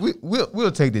 Okay,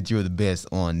 we'll take that you're the best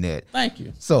on that. Thank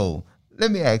you. So let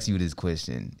me ask you this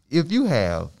question: if you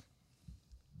have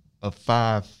a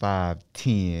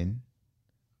 5-5-10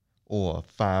 or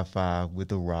a 5-5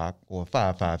 with a rock or a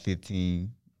 5-5-15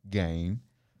 game,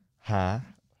 high,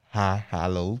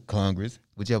 low, Congress,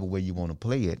 whichever way you want to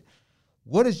play it,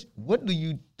 what do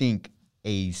you think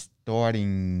a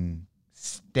starting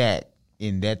stat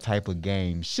in that type of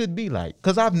game should be like?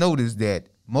 Because I've noticed that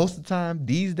most of the time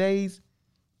these days,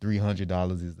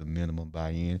 $300 is the minimum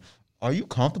buy-in. Are you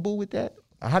comfortable with that?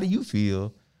 How do you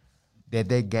feel that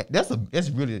game? That's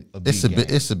really a big game.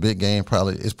 It's a big game.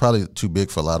 It's probably too big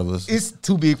for a lot of us. It's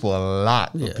too big for a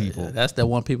lot of people. Yeah, that's that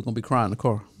one people gonna be crying in the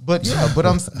car. But yeah, but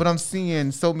I'm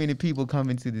seeing so many people come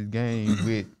into this game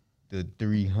with the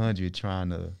 300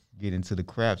 trying to get into the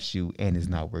crapshoot, and it's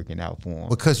not working out for them.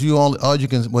 Because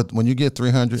when you get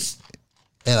 300,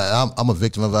 and I'm a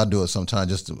victim of it. I do it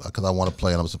sometimes just because I want to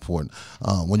play and I'm supporting.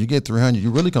 When you get 300, you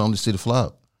really can only see the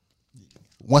flop.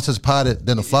 Once it's potted,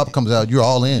 then the flop comes out. You're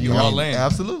all in. You're all in.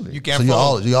 Absolutely. You can't.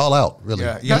 So you're all out. Really.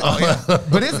 Yeah.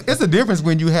 But it's a difference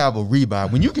when you have a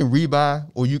rebuy. When you can rebuy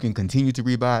or you can continue to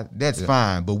rebuy, that's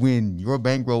fine. But when your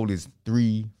bankroll is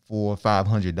 $300, $400,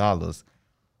 $500,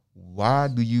 why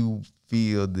do you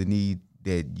feel the need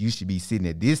that you should be sitting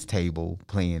at this table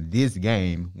playing this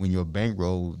game when your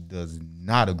bankroll does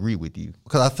not agree with you?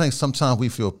 Because I think sometimes we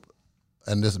feel,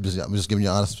 and I'm just giving you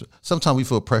honest, sometimes we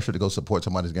feel pressure to go support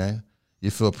somebody's game.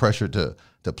 You feel pressure to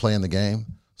play in the game,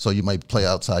 so you might play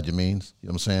outside your means. You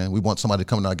know what I'm saying? We want somebody to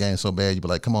come in our game so bad, you be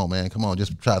like, come on, man, come on,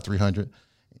 just try 300.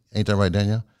 Ain't that right,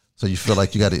 Danielle? So you feel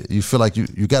like you got to,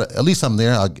 at least I'm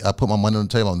there. I put my money on the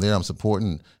table, I'm there, I'm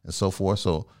supporting and so forth.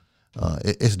 So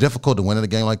it's difficult to win in a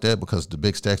game like that because the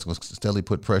big stacks will steadily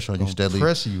put pressure on you, steadily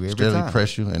press you every time.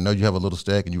 Press you, and know you have a little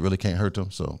stack and you really can't hurt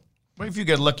them. So, But if you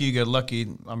get lucky, you get lucky.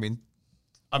 I mean,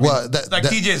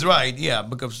 TJ's right, yeah,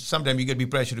 because sometimes you get to be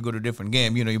pressured to go to a different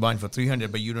game. You know, you're buying for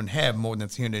 300, but you don't have more than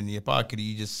 300 in your pocket.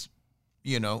 You just,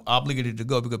 obligated to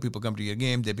go because people come to your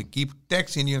game. They keep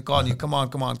texting you and calling you, come on.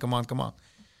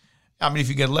 I mean, if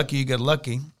you get lucky, you get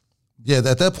lucky. Yeah,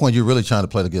 at that point, you're really trying to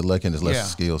play to get lucky and there's less Yeah.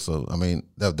 skill. So, I mean,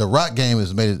 the rock game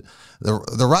has made it.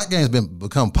 The rock game has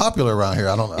become popular around here.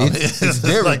 I don't know. It's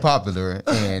very like popular.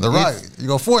 And the rock. it's- You're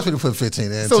gonna force me to put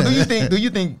 15 in. So 10. do you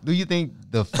think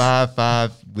the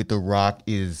 5-5 with the rock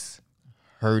is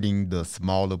hurting the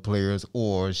smaller players,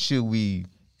 or should we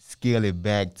scale it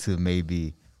back to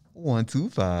maybe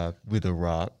 1-2-5 with the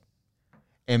rock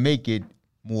and make it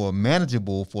more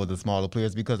manageable for the smaller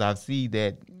players? Because I see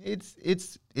that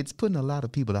it's putting a lot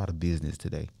of people out of business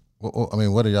today. Well, I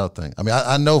mean, what do y'all think? I mean,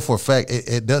 I know for a fact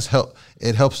it does help.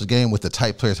 It helps the game with the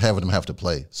tight players having them have to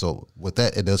play. So with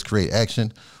that, it does create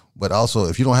action. But also,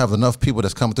 if you don't have enough people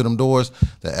that's coming through them doors,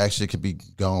 that action could be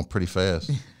gone pretty fast.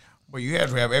 Well, you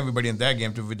have to have everybody in that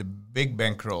game to with the big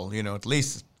bankroll. You know, at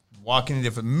least walking in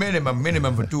there for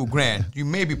minimum for $2,000. You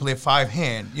maybe play 5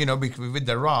 hand. You know, because with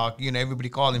the rock, you know, everybody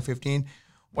calling 15.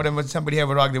 Whatever somebody have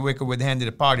a rock, they wake up with a hand at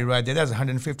the party right there. That's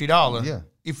 $150. Yeah.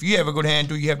 If you have a good hand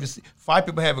too, you have to see 5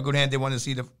 people have a good hand. They want to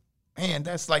see the hand.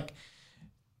 That's like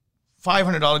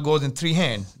 $500 goes in 3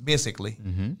 hands, basically.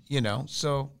 You know,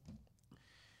 so.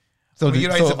 So, Well,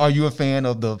 you're right, so- are you a fan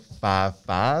of the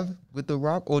 5-5 with the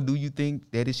rock, or do you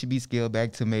think that it should be scaled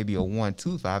back to maybe a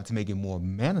 1-2-5 to make it more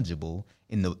manageable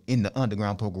in the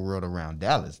underground poker world around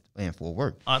Dallas and Fort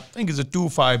Worth? I think it's a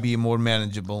 2-5 be more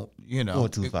manageable, you know. Or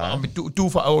 2-5. I mean,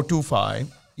 2-5 or 2-5.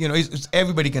 You know, it's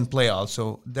everybody can play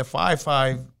also. The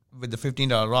 5-5 with the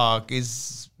 $15 rock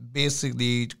is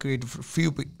basically to create a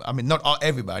few people. I mean, not all,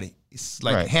 everybody. It's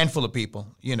like Right. a handful of people,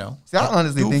 you know. See, I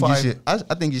honestly think you 2-5 should.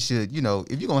 I think you should. You know,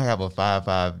 if you're gonna have a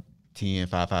 5-5-10,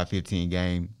 5-5-15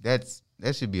 game, that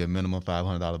should be a minimum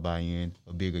 $500 buy-in,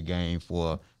 a bigger game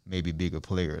for maybe bigger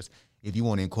players. If you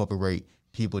want to incorporate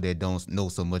people that don't know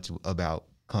so much about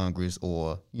Congress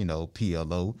or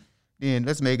PLO, then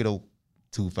let's make it a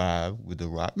 2-5 with the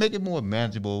rock. Make it more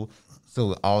manageable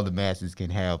so all the masses can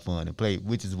have fun and play,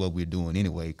 which is what we're doing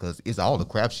anyway, because it's all a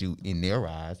crapshoot in their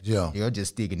eyes. Yeah. They're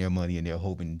just sticking their money in there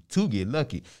hoping to get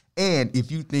lucky. And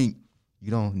if you think you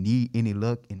don't need any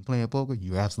luck in playing poker,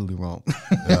 you're absolutely wrong.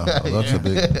 Yeah, luck's a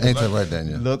big. Ain't that right,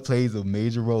 Daniel? Luck plays a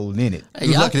major role in it. You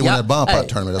was lucky to win that bomb pot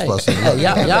tournament. That's what I said.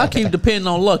 Hey, y'all keep depending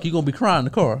on luck. You're going to be crying in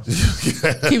the car.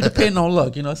 Keep depending on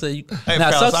luck. You know what I'm saying? Hey, Now,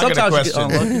 fellas, I got a sometimes you get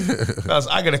question. unlucky. Fellas,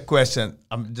 I got a question.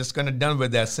 I'm just going to done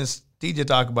with that. Since TJ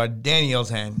talked about Daniel's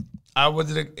hand, I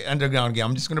was at the underground game.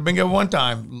 I'm just going to bring it one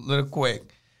time, a little quick.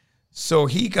 So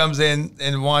he comes in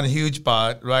and won a huge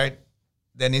pot, right?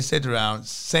 Then he sits around,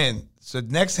 send. So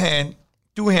next hand,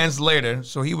 2 hands later,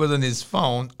 so he was on his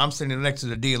phone. I'm sitting next to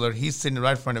the dealer. He's sitting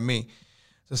right in front of me.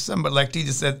 So somebody, like TJ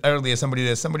said earlier, somebody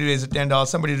raised it $10.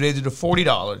 Somebody raised it to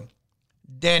 $40.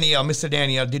 Mr.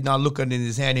 Daniel did not look at it in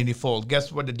his hand and he folded.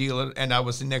 Guess what the dealer and I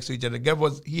was sitting next to each other. Guess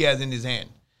what he has in his hand?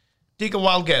 Take a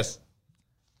wild guess.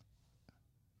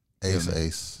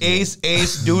 Ace.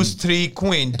 Ace, deuce, 3,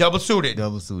 queen, double suited.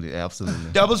 Double suited,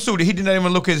 absolutely. Double suited. He did not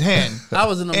even look at his hand. I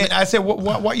was in the And I said,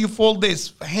 why you fold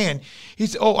this hand? He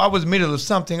said, I was middle of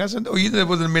something. I said, no, you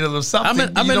was in the middle of something.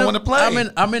 You don't want to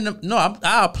play.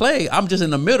 I'll play. I'm just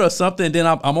in the middle of something, and then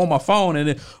I'm on my phone, and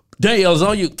then Daniel's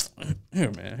on you.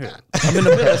 Here, man. Here. I'm in the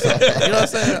middle of something. You know what I'm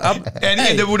saying? And he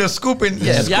ended with a scooping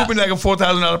like a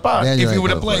 $4,000 pot Man, you if he ain't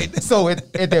would have gonna played. So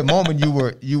at that moment,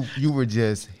 you were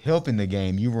just helping the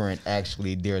game. You weren't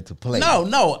actually there to play.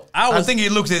 No. I think he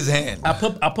looked at his hand. I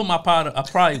put my powder. I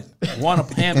probably won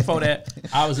a hand before that.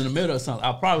 I was in the middle of something.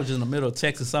 I probably was just in the middle of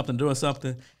texting something, doing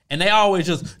something, and they always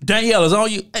just Danielle is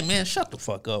on you. Hey man, shut the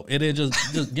fuck up. And then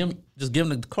just give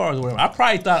them the cards or whatever. I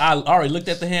probably thought I already looked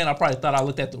at the hand. I probably thought I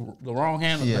looked at the wrong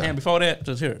hand. Yeah. The hand before that.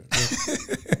 Just here.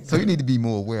 So you need to be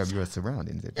more aware of your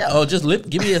surroundings. Yeah. Or just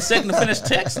give me a second to finish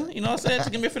texting. You know what I'm saying?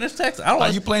 Just give me a finish text. I don't. Are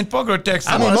you playing poker or texting?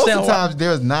 I I mean, don't most understand of the why- times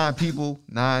there's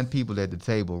 9 people at the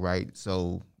table, right?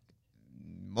 So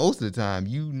most of the time,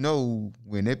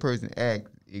 when that person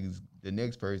acts is the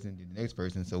next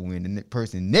person. So when the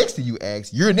person next to you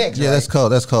acts, you're next. Yeah, right?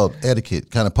 that's called etiquette,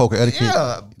 kind of poker etiquette.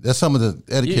 Yeah. That's some of the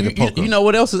etiquette of poker. You know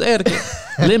what else is etiquette?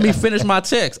 Let me finish my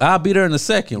text. I'll be there in a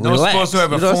second. Not Relax. supposed to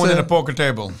have a You know what I'm phone in a saying? poker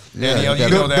table. Danielle, Yeah,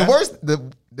 you know that. The worst,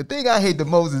 the thing I hate the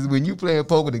most is when you playing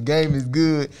poker, the game is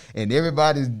good and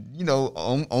everybody's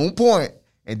on point,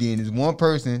 and then there's one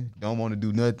person don't want to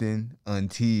do nothing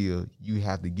until you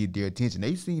have to get their attention.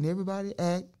 They seen everybody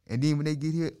act, and then when they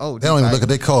get here, They don't even look at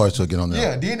their cards to get on there.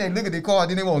 Yeah, then they look at their card,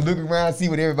 then they want to look around, see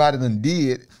what everybody done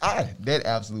did. That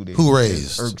absolutely Who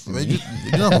raised? irks I mean, me.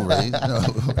 you know who raised. No.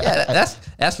 Yeah,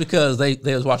 that's because they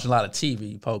was watching a lot of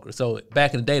TV poker. So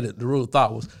back in the day, the rule of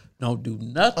thought was don't do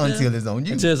nothing Until it's on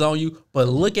you. Until it's on you, but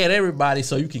look at everybody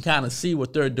so you can kind of see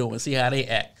what they're doing, see how they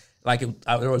act. Like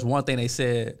there was one thing they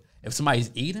said: if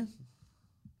somebody's eating,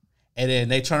 and then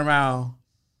they turn around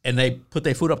and they put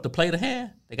their food up to play the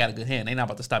hand, they got a good hand. They not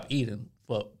about to stop eating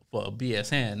for a BS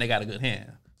hand. They got a good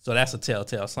hand. So that's a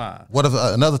telltale sign. What if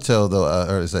another tell though,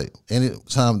 or is that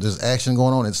anytime there's action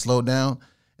going on, it's slowed down,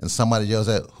 and somebody yells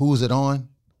at who's it on?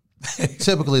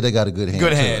 Typically, they got a good hand.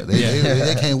 Good hand.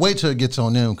 They can't wait till it gets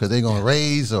on them because they're gonna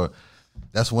raise, or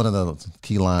that's one of the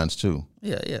key lines too.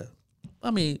 Yeah.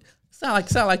 I mean, sound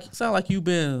like you've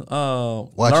been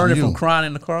learning you. from crying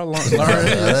in the car. Learning.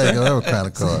 There you go, never cry in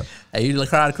the car. Hey, you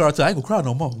cry in the car too. I ain't gonna cry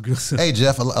no more. Hey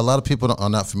Jeff, a lot of people are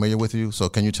not familiar with you, so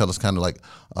can you tell us kind of like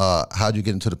how'd you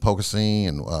get into the poker scene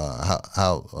and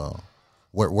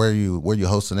where you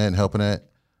hosting at and helping at?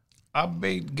 I've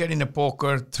been getting into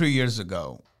poker 3 years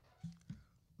ago.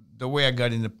 The way I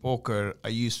got into poker, I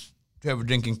used to have a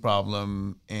drinking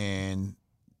problem and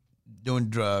doing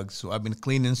drugs. So I've been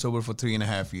clean and sober for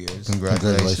 3.5 years.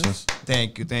 Congratulations.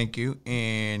 Thank you.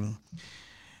 And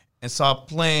so I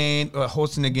playing,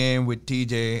 hosting a game with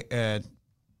TJ at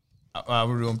our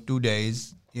room 2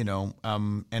 days, and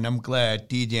I'm glad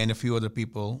TJ and a few other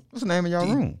people. What's the name of your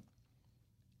room?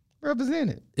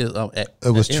 Represent it. It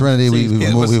was Trinity.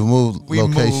 We've moved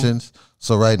locations.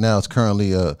 So right now it's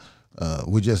currently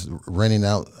we're just renting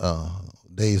out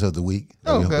days of the week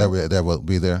that will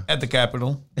be there at the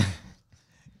Capitol.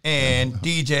 And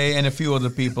DJ and a few other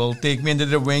people take me into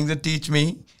the wings and teach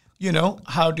me,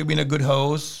 how to be a good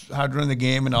host, how to run the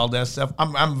game and all that stuff.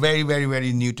 I'm very, very,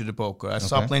 very new to the poker. I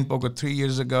stopped playing poker 3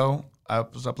 years ago. I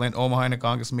stopped playing Omaha in the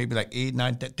Congress maybe like 8,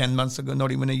 9, 10 months ago,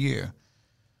 not even a year.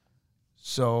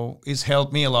 So it's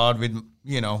helped me a lot with,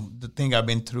 the thing I've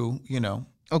been through,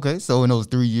 Okay, so in those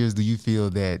 3 years, do you feel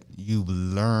that you've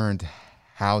learned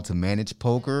how to manage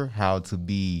poker?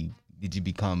 Did you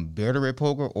become better at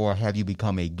poker, or have you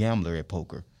become a gambler at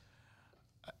poker?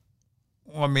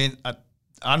 Well, I mean, I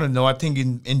don't know. I think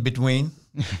in between,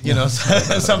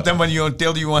 sometimes when you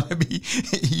until you want to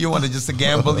you want to just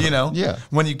gamble, Yeah.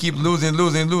 When you keep losing,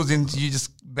 you just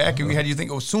back in your head, you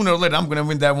think, oh, sooner or later I'm going to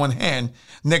win that one hand.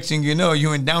 Next thing you know,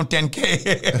 you're in down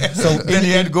 10K. So then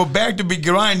you had to go back to be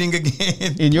grinding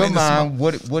again. In your mind,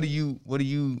 what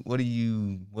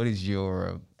is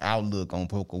your outlook on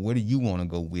poker? Where do you want to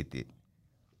go with it?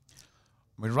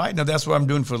 But right now, that's what I'm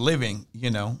doing for a living.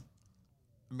 I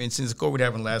mean, since COVID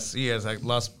happened last year,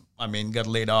 got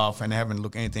laid off and I haven't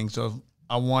looked at anything. So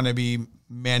I want to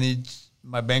manage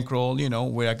my bankroll,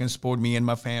 where I can support me and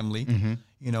my family. Mm-hmm.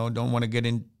 Don't want to get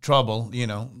in trouble,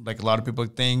 like a lot of people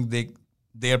think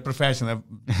they're professional.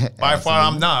 By far,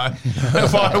 I'm not.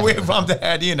 Far away from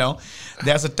that,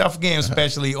 That's a tough game,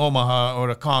 especially Omaha or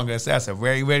the Congress. That's a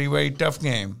very, very, very tough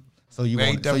game. So you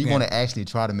want to actually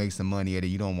try to make some money at it.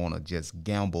 You don't want to just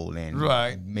gamble and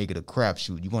make it a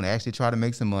crapshoot. You want to actually try to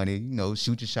make some money.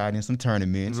 Shoot your shot in some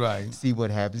tournaments. Right. See what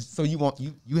happens. So you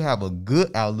have a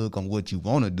good outlook on what you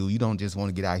want to do. You don't just want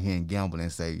to get out here and gamble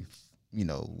and say,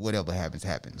 whatever happens,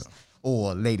 happens.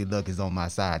 Or Lady Luck is on my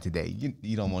side today.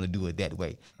 You don't want to do it that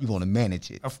way. You want to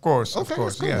manage it. Of course. Okay, of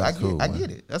course. Cool. Yeah, I get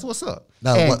it. That's what's up.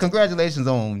 Now, and congratulations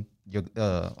on your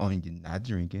not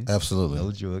drinking. Absolutely.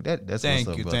 No drug. That's thank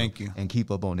what's up, you, brother. Thank you. And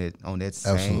keep up on that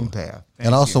same path.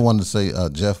 And I also wanted to say,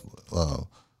 Jeff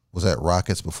was at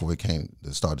Rockets before we came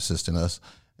to start assisting us.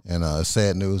 And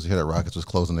sad news to hear that Rockets was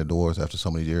closing their doors after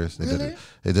so many years. They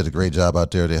did a great job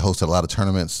out there. They hosted a lot of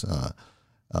tournaments.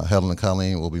 Helen and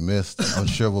Colleen will be missed. I'm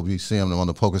sure we'll be seeing them on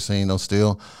the poker scene though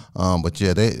still. But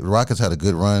yeah, Rockets had a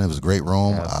good run. It was a great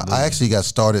room. I actually got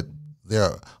started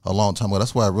there a long time ago.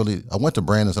 That's why I went to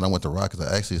Brandon's and I went to Rockets.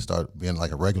 I actually started being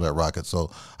like a regular at Rockets. So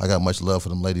I got much love for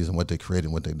them ladies and what they created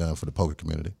and what they've done for the poker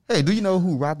community. Hey, do you know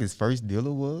who Rockets' first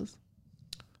dealer was?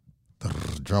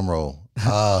 Drum roll.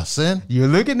 Sin? You're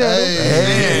looking at him.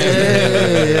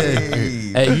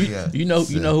 Hey, you know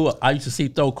who I used to see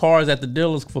throw cards at the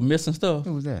dealers for missing stuff?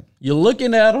 Who was that? You're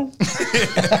looking at them.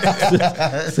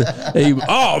 Hey,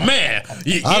 oh man,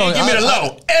 you give me the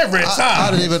low every time.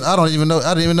 I don't even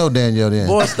know Danielle then.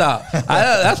 Boy, stop.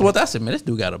 That's what I said, man. This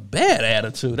dude got a bad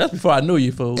attitude. That's before I knew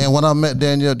you, fool. And when I met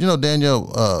Danielle,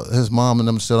 Danielle, his mom and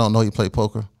them still don't know he played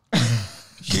poker.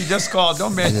 She just called.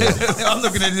 Don't man. I'm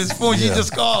looking at his phone. She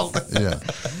just called. Yeah.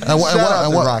 And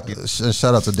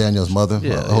shout out to Daniel's mother.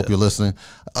 I hope you're listening.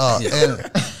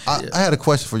 And I had a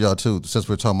question for y'all too, since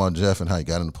we're talking about Jeff and how he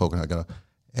got into poker.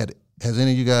 Has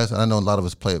any of you guys? And I know a lot of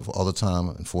us play it all the time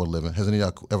and for a living. Has any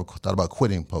of y'all ever thought about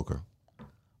quitting poker?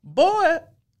 Boy,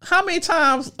 how many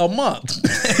times a month?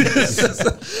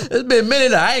 It's been a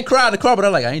minute. I ain't cried in the car, but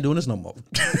I'm like, I ain't doing this no more.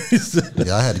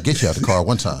 Yeah, I had to get you out the car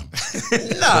one time.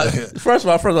 Nah, first of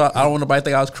all, I don't want nobody to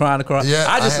think I was crying in the car. Yeah,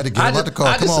 I had to get him out the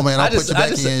car. Come on, man, I'll put you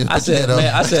back in. I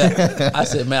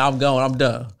said, man, I'm going. I'm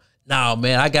done. No,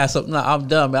 man, I got something. No, I'm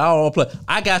done, man. I don't want to play.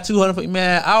 I got 200.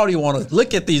 Man, I don't even want to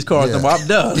look at these cards Yeah. anymore. I'm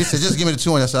done. He said, just give me the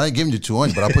 200. I said, I ain't giving you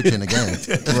 200, but I'll put you in the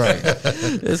game.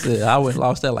 Right. Listen, I went and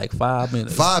lost that like 5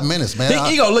 minutes. 5 minutes, man.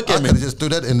 He gonna look at I me. could have just threw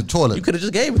that in the toilet. You could have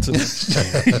just gave it to me.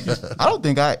 I don't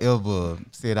think I ever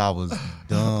said I was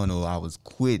done or I was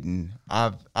quitting.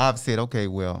 I've said, okay,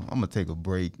 well, I'm gonna take a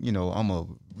break. You know, I'm gonna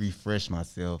refresh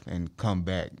myself and come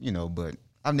back. You know, but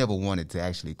I've never wanted to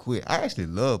actually quit. I actually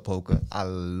love poker. I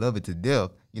love it to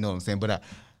death. You know what I'm saying? But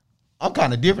I'm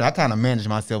kind of different. I kind of manage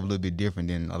myself a little bit different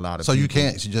than a lot of So people. you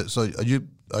can't. So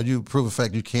are you proof of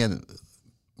fact you can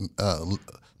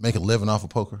make a living off of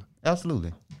poker?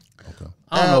 Absolutely. Okay.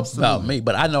 I don't know Absolutely. about me,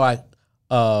 but I know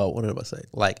what did I say?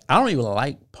 Like, I don't even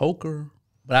like poker,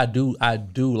 but I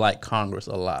do like Congress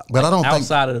a lot. But like, I don't think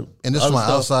outside of and this is other my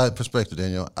stuff, outside perspective,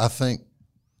 Daniel. I think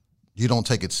you don't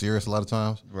take it serious a lot of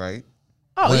times. Right.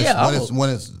 Oh when yeah, when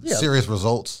it's yeah. serious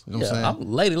results. You know what I'm saying?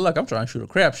 I'm Lady Luck. I'm trying to shoot a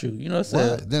crapshoot. You know what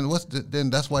I'm saying? Well, then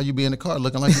that's why you be in the car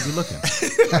looking like you be looking.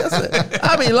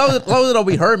 I mean, long as it don't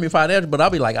be hurting me financially, but I'll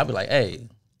be like, hey,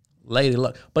 Lady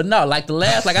Luck. But no, like the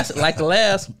last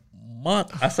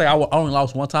month, I say I only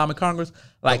lost one time in Congress.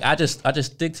 Like I just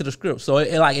stick to the script. So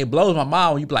it blows my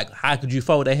mind when you be like, how could you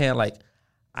fold that hand? Like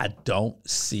I don't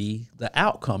see the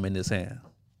outcome in this hand.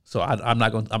 So I'm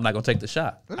not gonna take the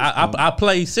shot. I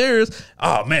play serious.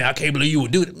 Oh man, I can't believe you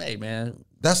would do that. Hey man,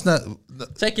 That's not.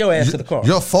 take your ass to the car.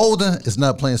 Your folding is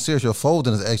not playing serious. Your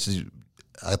folding is actually.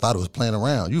 I thought it was playing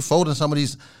around. You folding some of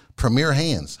these premier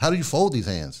hands. How do you fold these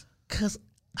hands? Cause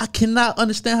I cannot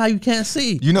understand how you can't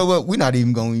see. You know what? We're not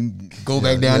even going to go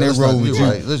back down that let's road not- with you're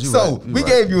you. right. You're So right. You're we right.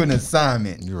 gave you an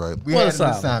assignment. You're right. We What had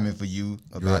assignment? an assignment for you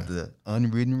about the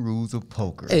unwritten rules of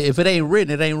poker. Hey, if it ain't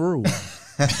written, it ain't ruled.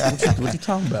 what you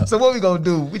talking about? So what we gonna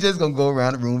do? We just gonna go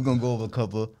around the room. We're gonna go over a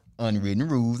couple unwritten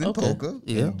rules in Okay. poker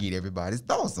Yeah. and get everybody's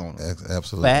thoughts on them.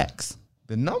 Absolutely. Facts.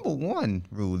 The number one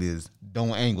rule is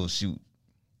don't angle shoot.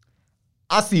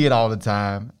 I see it all the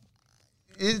time.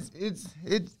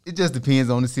 It just depends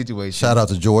on the situation. Shout out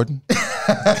to Jordan.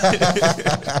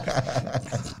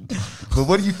 But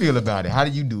what do you feel about it? How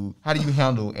do you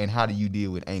handle and how do you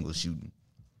deal with angle shooting?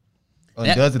 Or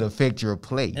That- does it affect your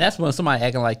play? And that's when somebody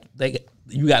acting like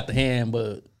you got the hand,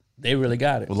 but they really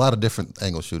got it. A lot of different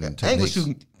angle shooting Angle techniques.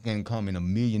 shooting can come in a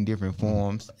million different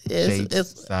forms, shapes,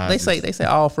 It's sizes. they say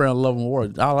all friend love and war.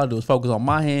 All I do is focus on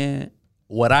my hand,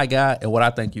 what I got, and what I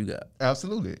think you got.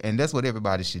 Absolutely. And that's what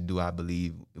everybody should do, I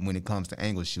believe, when it comes to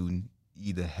angle shooting.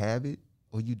 Either have it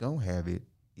or you don't have it.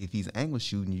 If he's angle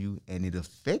shooting you and it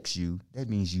affects you, that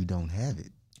means you don't have it.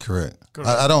 Correct.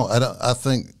 I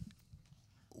think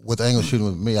with angle shooting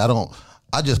with me,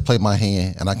 I just play my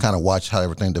hand and I kind of watch how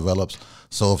everything develops.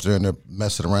 So if they're in there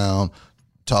messing around,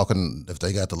 talking, if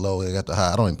they got the low, they got the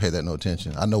high, I don't even pay that no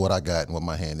attention. I know what I got and what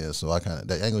my hand is. So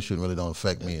that angle shooting really don't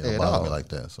affect me At or bother all. me like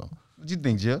that. So What you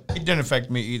think, Jeff? It didn't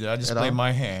affect me either. I just At play all?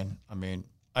 my hand. I mean,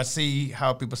 I see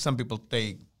how some people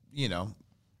take,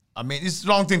 I mean, it's the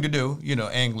wrong thing to do,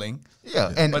 angling.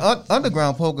 Yeah, and But-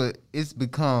 underground poker, it's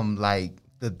become like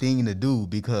the thing to do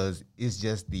because it's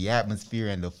just the atmosphere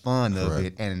and the fun of Correct.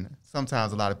 it. And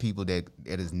sometimes a lot of people that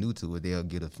is new to it, they'll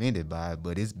get offended by it,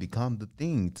 but it's become the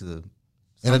thing to.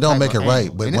 and it don't make it right.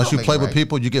 But And it once don't you make play it with right.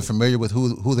 people, you get familiar with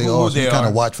who they Who are. So they you kind are.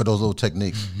 of watch for those little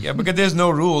techniques. Yeah, because there's no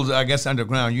rules, I guess,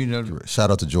 underground.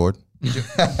 Shout out to Jordan.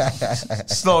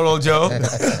 Slow roll Joe. Shout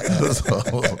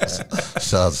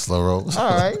out to Slow Rolls. All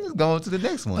right, let's go on to the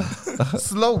next one.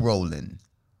 Slow rolling.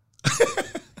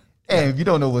 And if you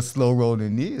don't know what slow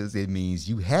rolling is, it means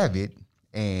you have it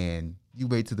and you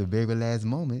wait to the very last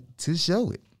moment to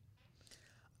show it.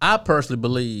 I personally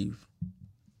believe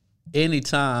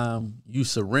anytime you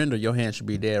surrender, your hand should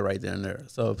be dead right there and there.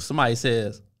 So if somebody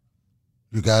says,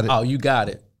 You got it? "Oh, you got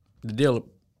it," the dealer,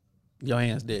 your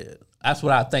hand's dead. That's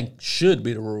what I think should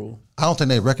be the rule. I don't think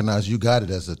they recognize you got it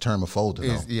as a term of folding.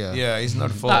 though. Yeah. Yeah, it's not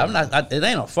full. No, I'm not. It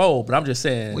ain't a fold, but I'm just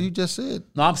saying. Well, you just said.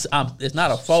 No, it's not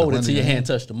a fold Surrender until your your hand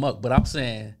touch the muck. But I'm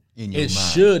saying In your it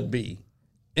mind. should be.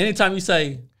 Anytime you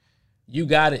say you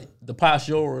got it, the pot's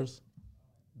yours,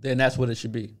 then that's what it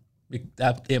should be.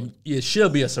 It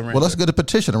should be a surrender. Well, let's get a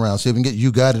petition around. See if we can get you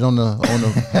got it on the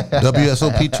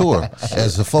WSOP tour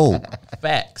as a fold.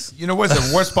 Facts. You know what's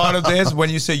the worst part of this? When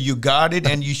you say you got it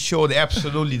and you show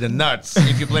absolutely the nuts.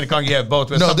 If you play in Congress, you have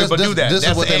both. Well, No, some this- people do this- that. this is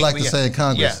That's what the they like angry- to say in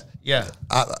Congress. Yeah.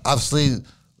 I've seen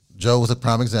Joe was a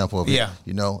prime example of it. Yeah.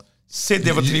 You know, Sit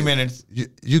there for 3 minutes.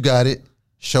 you got it.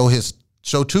 Show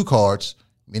two cards,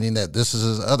 meaning that this is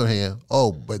his other hand.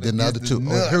 Oh, but then the other two.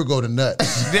 Oh, here go the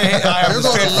nuts. Then I have Here a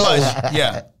goes straight the low. flush.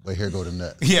 Yeah. But here go the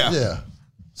nuts. Yeah. Yeah.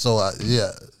 So yeah.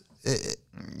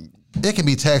 it can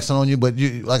be taxing on you, but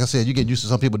you, like I said, you get used to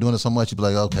some people doing it so much. You be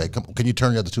like, okay, can you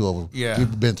turn the other two over? Yeah.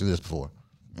 We've been through this before.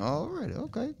 All right,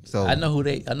 okay. So I know who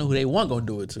they want gonna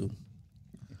do it to.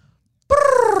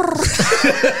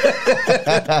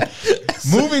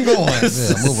 moving on.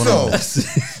 Yeah, moving on.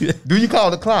 Do you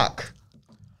call the clock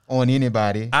on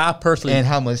anybody? I personally And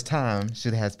how much time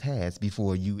should has passed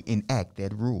before you enact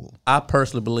that rule? I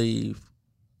personally believe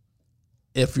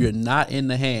if you're not in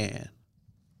the hand,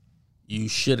 you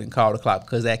shouldn't call the clock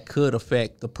because that could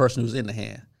affect the person who's in the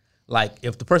hand. Like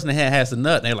if the person in the hand has the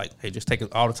nut and they're like, hey, just take it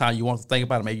all the time you want to think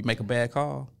about it, maybe you make a bad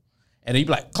call. And then you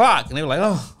be like, clock. And they're like,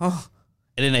 oh.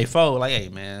 And then they fold like, hey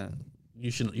man,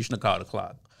 you shouldn't have called the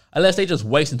clock. Unless they just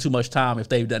wasting too much time if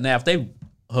they've done. Now if they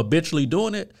habitually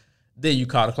doing it, then you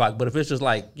call the clock. But if it's just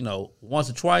like, once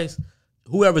or twice,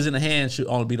 whoever's in the hand should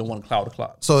only be the one to call the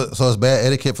clock. So it's bad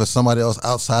etiquette for somebody else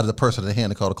outside of the person in the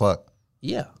hand to call the clock?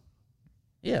 Yeah.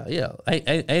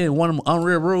 Ain't one of them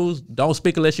unreal rules, don't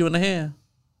speak unless you're in the hand.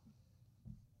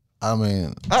 I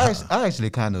mean, I actually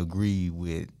kind of agree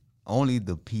with only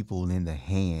the people in the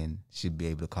hand should be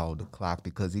able to call the clock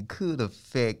because it could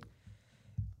affect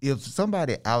if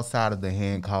somebody outside of the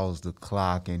hand calls the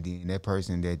clock and then that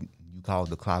person that you called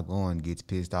the clock on gets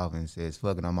pissed off and says,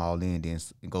 fuck it, I'm all in, then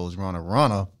it goes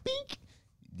runner, beep,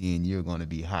 then you're going to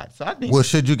be hot. So I think. well,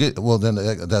 should you get, well, then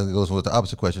that goes with the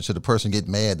opposite question. Should the person get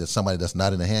mad that somebody that's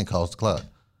not in the hand calls the clock?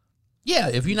 Yeah,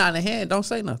 if you're not in the hand, don't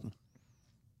say nothing.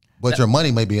 But your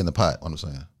money may be in the pot, what I'm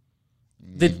saying.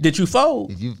 Did you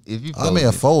fold? if you I may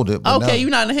have folded. But Okay, now, you're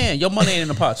not in the hand. Your money ain't in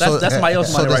the pot. That's somebody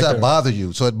else's money So does right that there. bother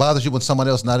you? So it bothers you when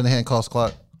somebody else not in the hand calls the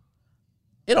clock?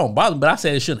 It don't bother me, but I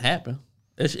said it shouldn't happen.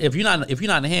 If you're not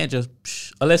in the hand, just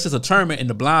unless it's a tournament and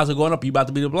the blinds are going up, you about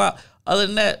to be the blind. Other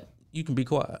than that, you can be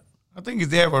quiet. I think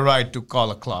they have a right to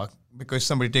call a clock because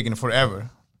somebody taking it forever.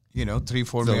 3,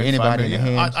 4 So minutes. anybody 5 minutes. in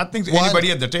the hand? I think Well,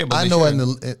 anybody at the table. I they know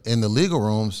should. in the legal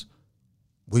rooms,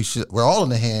 we're all in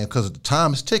the hand because the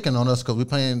time is ticking on us because we're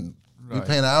paying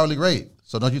an hourly rate.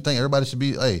 So don't you think everybody should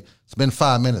be? Hey, it's been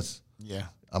 5 minutes. Yeah.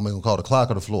 I'm gonna call the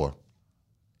clock or the floor.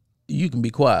 You can be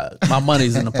quiet. My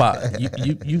money's in the pot.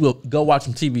 You will go watch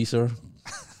some TV, sir.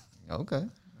 Okay.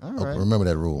 All Oh, right. remember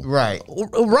that rule. Right.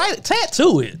 Right,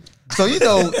 tattoo it. So, in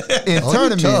Oh,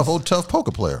 tournaments, you tough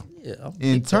poker player. Yeah,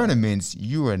 in tournaments,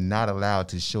 you are not allowed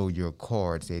to show your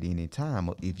cards at any time.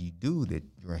 If you do that,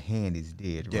 your hand is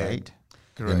dead, right?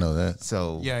 Correct. You know that.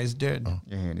 So Yeah, it's dead.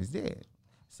 your hand is dead.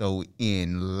 So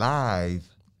in live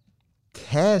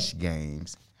cash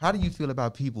games, how do you feel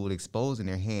about people exposing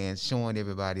their hands, showing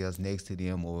everybody else next to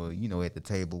them or, at the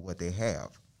table what they have?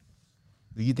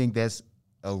 Do you think that's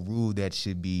a rule that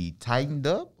should be tightened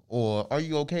up? Or are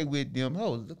you okay with them?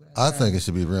 Oh, look what I think it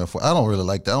should be reinforced. I don't really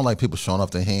like that. I don't like people showing off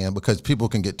their hand because people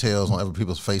can get tells on other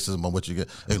people's faces about what you get.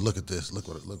 Hey, look at this. Look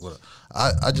what.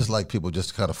 I just like people just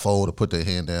to kind of fold or put their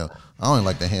hand down. I don't even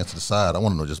like their hands to the side. I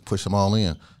want to just push them all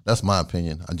in. That's my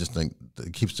opinion. I just think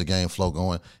it keeps the game flow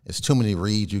going. It's too many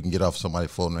reads you can get off somebody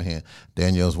folding their hand.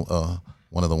 Danielle's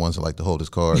one of the ones that like to hold his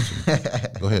cards.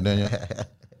 Go ahead, Danielle.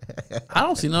 I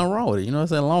don't see nothing wrong with it. You know what I'm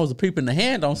saying? As long as the people in the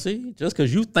hand don't see, just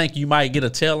because you think you might get a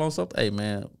tell on something, hey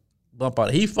man, bump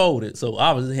out. He folded, so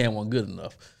obviously his hand wasn't good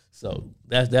enough. So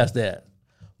that's that.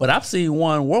 But I've seen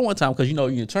one time because you're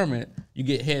in a tournament, you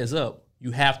get heads up,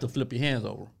 you have to flip your hands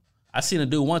over. I seen a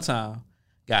dude one time,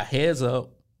 got heads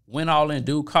up, went all in,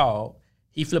 dude called,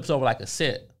 he flips over like a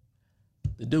set.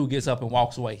 The dude gets up and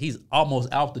walks away. He's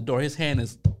almost out the door. His hand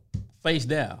is face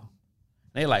down.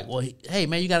 They like, well, hey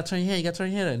man, you gotta turn your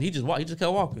hand. And he just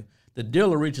kept walking. The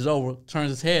dealer reaches over, turns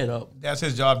his head up, That's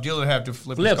his job. Dealer have to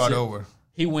flip his flips card it. over.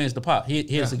 He wins the pot. He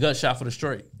hits a gut shot for the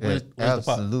straight. Wins the pot.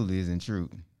 absolutely isn't true.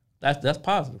 That's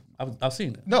positive. I've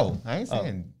seen it. No, I ain't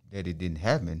saying that it didn't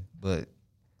happen, but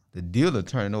the dealer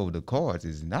turning over the cards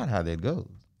is not how that goes.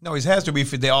 No, it has to be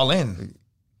if they all in.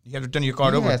 You have to turn your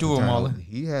card He over. has Two to of them turn all over- in.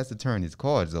 He has to turn his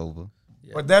cards over.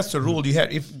 But that's the rule. You have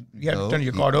to turn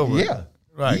your card over. Yeah.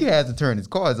 Right. He has to turn his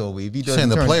cards over. If he doesn't saying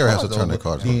the turn his player has to cards turn their over,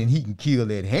 cards over. then he can kill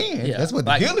that hand. Yeah, That's what the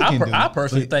like, dealer can do. I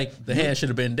personally But- think the hand should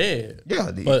have been dead.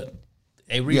 Yeah, but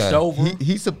they reached yeah, over.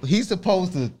 He's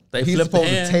supposed to. They He's flipped the supposed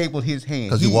to hand. table his hand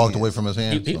Because he walked is. away from his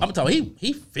hand. I'm talking.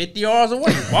 He 50 yards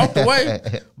away. Walked away.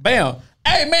 Bam.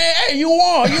 Hey man. Hey, you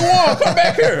won. Come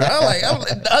back here. I'm like,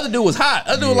 the other dude was hot.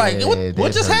 The other dude was like, Yeah, what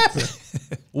that just hurts.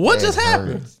 happened? What That just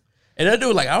happened? hurts. And that dude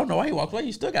was like, I don't know why he walked away.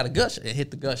 You still got a gut shot. And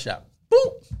hit the gut shot.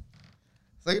 Boop.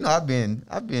 So I've been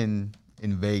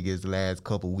in Vegas the last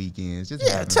couple weekends. Just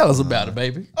Yeah, having tell us fun. about it,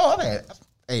 baby. Oh,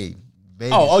 Vegas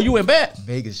Vegas, Oh, you went back?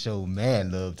 Vegas showed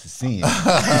mad love to Sin.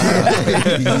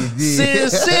 Sin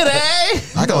City.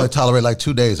 I can only tolerate like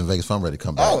 2 days in Vegas if I'm ready to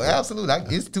come back. Oh,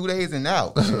 absolutely. It's 2 days and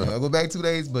out. I go back 2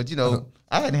 days, but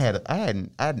I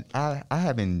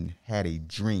haven't had a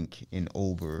drink in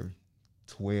over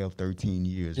 12, 13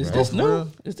 years. Is right? this new?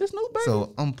 Is this new, baby?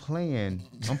 So I'm playing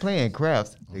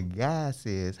craps. The guy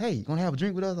says, "Hey, you gonna have a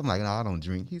drink with us?" I'm like, "No, I don't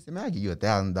drink." He said, "Man, I give you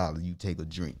 $1,000. You take a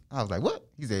drink." I was like, "What?"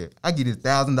 He said, "I give you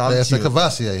 $1,000 That's a if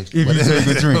Cavassier. you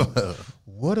take a drink."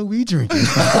 What are we drinking?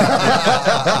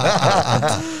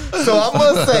 So I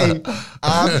must say,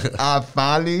 I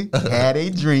finally had a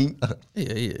drink.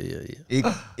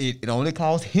 Yeah. It only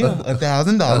cost him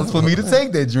 $1,000 for me to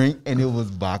take that drink, and it was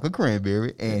vodka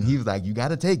cranberry. And he was like, "You got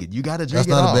to take it. You got to drink That's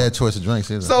it not all." a bad choice of drinks,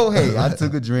 is it? So hey, I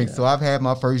took a drink. So I've had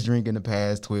my first drink in the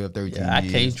past 12, 13 Yeah, I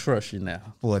years can't trust you now.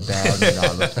 for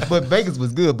 $1,000. But Vegas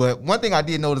was good. But one thing I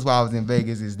did notice while I was in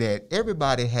Vegas is that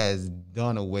everybody has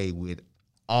done away with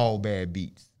all bad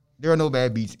beats. There are no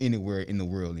bad beats anywhere in the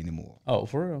world anymore. Oh,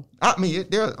 for real? I mean,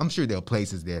 I'm sure there are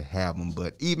places that have them,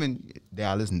 but even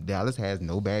Dallas has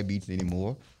no bad beats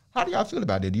anymore. How do y'all feel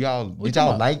about that? Did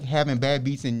y'all like having bad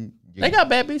beats in? They got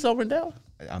bad beats over in Dallas.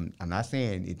 I'm not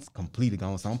saying it's completely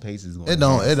gone. Some places It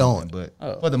don't. But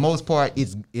for the most part,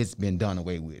 it's been done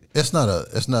away with. It's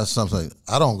not something.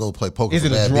 I don't go play poker. Is for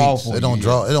it a bad draw beats. for It don't you?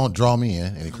 draw. It don't draw me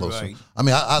in any closer. Right. I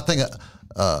mean, I think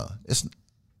it's.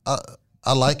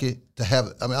 I like it to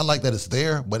have. I mean, I like that it's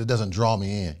there, but it doesn't draw me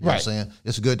in. You know what I'm Right. saying?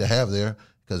 It's good to have there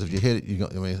because if you hit it,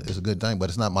 it's a good thing. But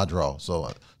it's not my draw.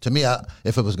 So to me,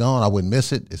 if it was gone, I wouldn't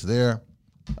miss it. It's there.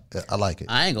 I like it.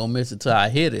 I ain't gonna miss it till I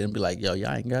hit it and be like, "Yo,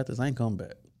 y'all ain't got this. I ain't coming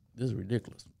back. This is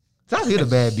ridiculous." So I hit a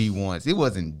bad beat once. It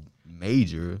wasn't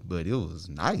major, but it was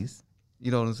nice.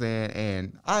 You know what I'm saying?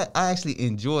 And I actually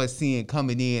enjoy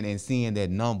coming in and seeing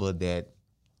that number that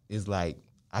is like,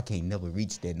 I can't never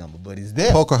reach that number, but it's there.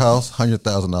 Poker House,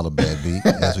 $100,000 bad beat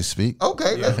as we speak.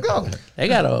 Okay, let's go. They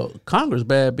got a Congress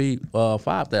bad beat,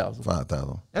 5,000.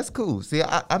 5,000. That's cool. See,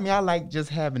 I mean, I like just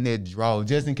having that draw,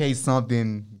 just in case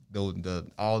something,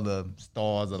 all the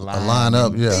stars align. Line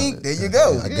up, yeah. Ding, there you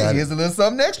go. I got Here's a little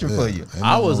something extra for you. Ain't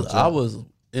I nothing was wrong with I that. was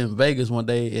in Vegas one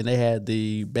day and they had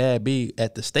the bad beat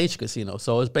at the Stage Casino.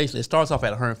 So it's basically it starts off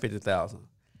at 150,000,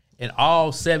 and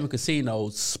all 7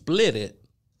 casinos split it.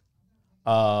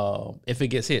 If it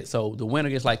gets hit, so the winner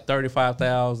gets like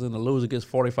 35,000, the loser gets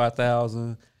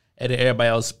 45,000, and then everybody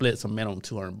else splits a minimum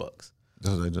 $200.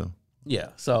 That's what they do. Yeah.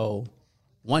 So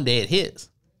one day it hits.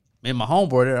 Me and my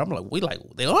homeboy there, I'm like,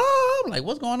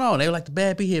 what's going on? They were like, the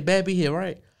bad beat here,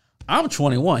 right? I'm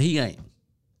 21, he ain't.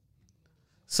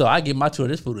 So I get my tour of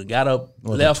this food and got up,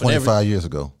 What was left, it, and 25 years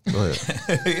ago. Go ahead.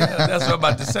 Yeah, that's what I'm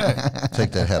about to say.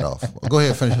 Take that hat off. Go ahead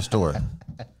and finish your story.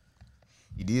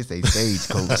 You did say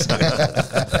stagecoach.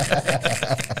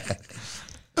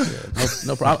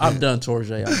 No problem. I'm done,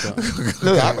 Torjay. I'm done.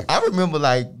 Look, I remember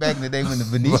like back in the day when the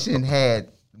Venetian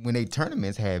when they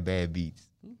tournaments had bad beats.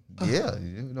 Yeah,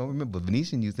 you don't remember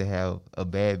Venetian used to have a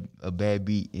bad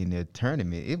beat in their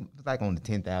tournament. It was like on the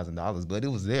 $10,000, but it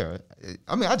was there.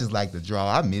 I mean, I just like the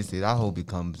draw. I miss it. I hope it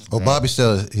comes. Well, back. Bobby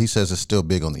says it's still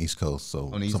big on the East Coast. So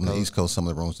On the East some of the Coast? East Coast, some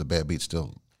of the rooms, the bad beat's still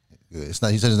good. It's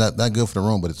not. He says it's not good for the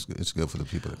room, but it's good for the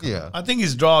people. That come. Yeah. I think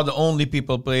it's draw the only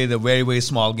people play the very, very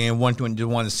small game. Want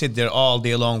to sit there all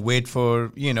day long, wait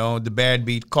for the bad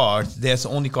beat cards. That's the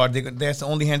only card. That's the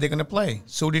only hand they're gonna play.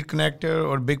 Suited connector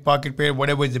or big pocket pair,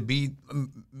 whatever is the beat,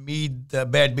 the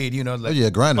bad beat.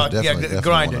 Like grinder. Definitely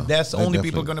grinder. wanna- That's the they only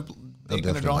definitely- people gonna they'll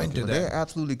draw definitely into like They that.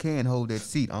 absolutely can hold that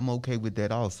seat. I'm okay with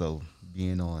that also,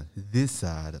 being on this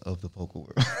side of the poker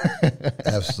world.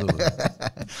 Absolutely.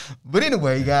 But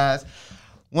anyway, guys,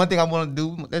 one thing I want to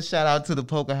do, let's shout out to the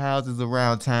poker houses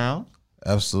around town.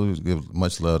 Absolutely. Give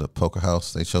much love to Poker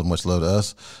House. They showed much love to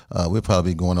us. We'll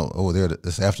probably be going over there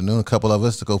this afternoon, a couple of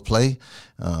us, to go play.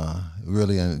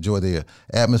 Really enjoy the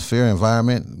atmosphere,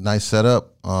 environment, nice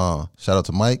setup. Shout out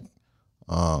to Mike,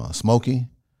 Smokey,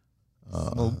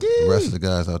 the rest of the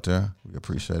guys out there. We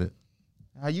appreciate it.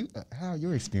 How are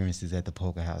your experiences at the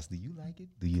poker house? Do you like it?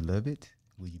 Do you love it?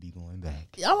 Will you be going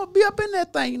back? I'm gonna be up in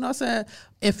that thing, you know what I'm saying?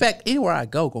 In fact, anywhere I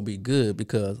go gonna be good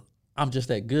because I'm just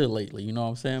that good lately, you know what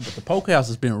I'm saying? But the poker house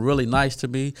has been really nice to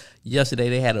me. Yesterday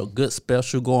they had a good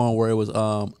special going where it was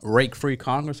rake free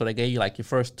Congress, so they gave you like your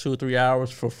first 2 or 3 hours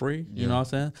for free, you know what I'm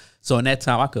saying? So in that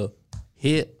time I could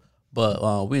hit, but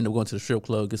we ended up going to the strip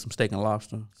club, get some steak and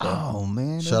lobster. So, Oh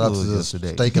man, that Shout out to was the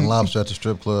yesterday. steak and lobster at the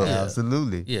strip club.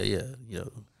 Absolutely. yeah.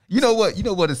 You know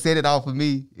what to set it off for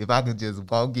me? If I could just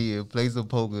walk in, play some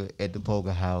poker at the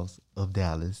poker house of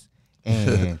Dallas,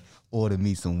 and order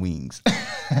me some wings. They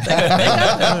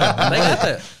got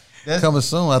that. Coming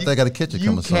soon. I think I got a kitchen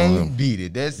coming soon. You can't beat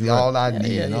it. That's all I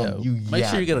need. Yeah. Make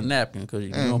sure you get a napkin because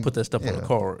you don't put that stuff on the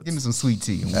cards. Give me some sweet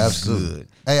tea. Absolutely. Good.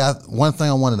 Hey, one thing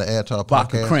I wanted to add to our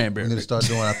Vodka podcast, cranberry. we need to start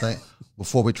doing, I think,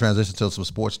 before we transition to some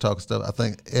sports talk and stuff, I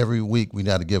think every week we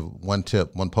got to give one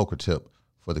poker tip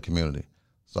for the community.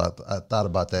 So I thought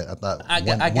about that. I thought I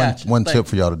got you. one Thank tip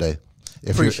for y'all today.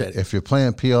 If you're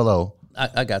playing PLO,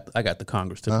 I got the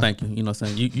Congress tip. Thank you. You know what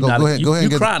I'm saying? Go ahead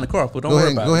and cry in the car, but don't go worry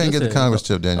ahead, about go it. ahead and Just get the say, Congress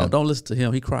tip, Daniel. No, don't listen to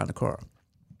him. He cry in the car.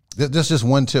 That's just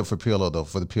one tip for PLO though,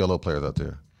 for the PLO players out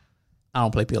there. I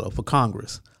don't play PLO for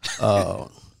Congress.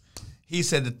 He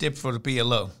said the tip for the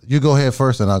PLO. You go ahead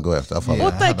first, and I'll go after. I'll follow.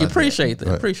 Well, thank you. about Appreciate that.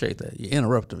 Right. Appreciate that. You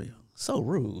interrupted me. So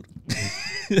rude.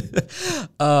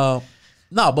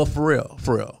 No, but for real,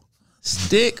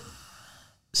 stick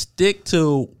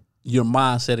to your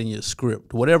mindset and your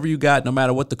script. Whatever you got, no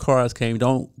matter what the cards came,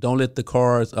 don't let the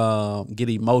cards get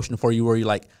emotional for you where you're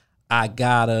like, I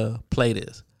gotta play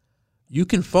this. You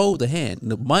can fold the hand.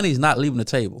 The money's not leaving the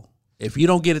table. If you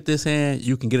don't get it this hand,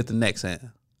 you can get it the next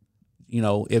hand. You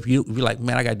know, if you're like,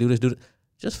 man, I gotta do this,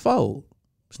 just fold.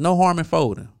 There's no harm in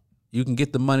folding. You can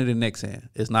get the money the next hand.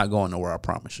 It's not going nowhere, I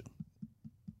promise you.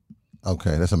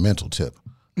 Okay, that's a mental tip.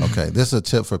 Okay, this is a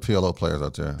tip for PLO players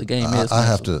out there. The game is I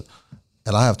have to,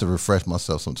 and I have to refresh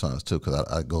myself sometimes too because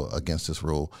I go against this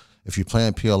rule. If you're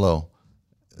playing PLO,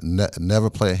 never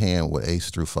play a hand with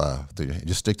ace through 5 through your hand.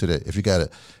 Just stick to that. If you got a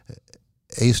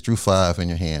ace through 5 in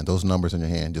your hand, those numbers in your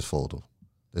hand, just fold them.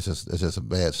 It's just a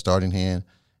bad starting hand,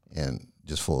 and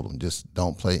just fold them. Just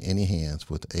don't play any hands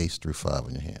with ace through 5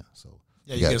 in your hand. So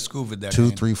Yeah, you get a scoop with that. 2,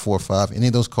 hand. 3, 4, 5. Any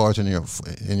of those cards in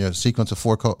your sequence of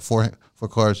four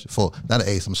cards, fold. Not an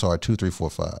ace. I'm sorry. 2, 3, 4,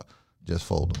 5. Just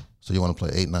fold them. So you want to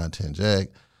play 8, 9, 10, Jack,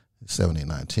 7, 8,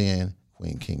 9, 10,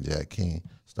 Queen, King, Jack, King,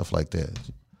 stuff like that.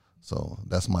 So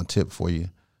that's my tip for you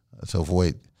to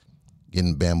avoid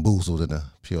getting bamboozled in a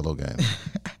PLO game.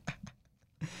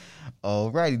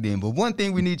 Alrighty then. But one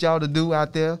thing we need y'all to do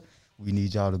out there, we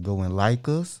need y'all to go and like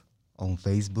us on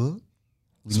Facebook.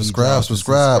 We need y'all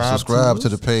Subscribe to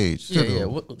the us. page. Yeah.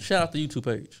 Shout out the YouTube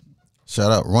page.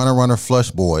 Shout out Runner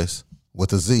Flush Boys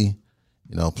with a Z.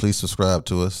 You know, please subscribe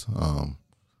to us.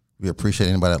 We appreciate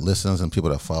anybody that listens and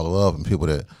people that follow up and people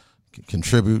that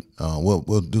contribute.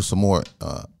 We'll do some more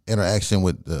interaction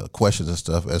with the questions and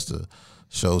stuff as the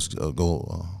shows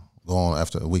go on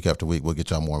after week. We'll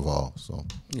get y'all more involved. So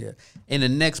Yeah. And the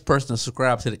next person to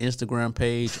subscribe to the Instagram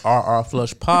page, RR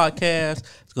Flush Podcast,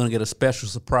 is going to get a special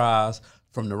surprise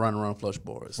from the Run Flush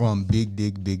Boys. From Big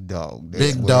Dig, Big Dog.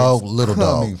 That's Big where Dog, it's Little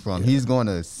coming Dog. From. He's going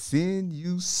to send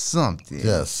you something.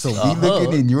 Yes. So be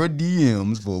looking in your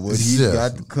DMs for what he's Yes.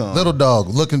 got to come. Little Dog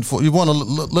looking for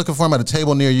looking for him at a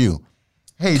table near you.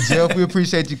 Hey, Jeff, we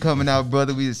appreciate you coming out,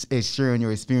 brother. We sharing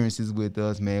your experiences with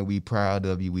us, man. We proud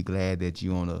of you. We glad that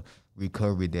you on a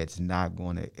recovery that's not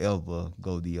going to ever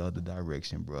go the other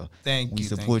direction, bro. Thank We you,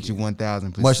 support thank you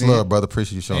 1,000%. Much love, brother.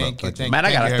 Appreciate you showing Thank up. you. Man,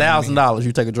 I got $1,000.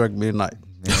 You take a drink midnight.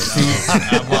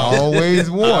 Always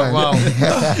one. Wow.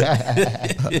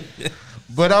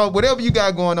 But whatever you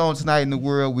got going on tonight in the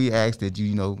world, we ask that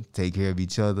you take care of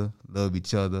each other, love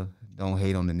each other. Don't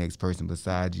hate on the next person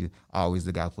beside you. Always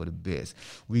look out for the best.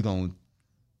 We going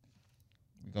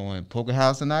Poker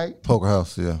House tonight. Poker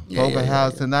House, yeah. Poker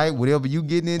House tonight. Whatever you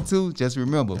getting into, just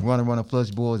remember, Runner Flush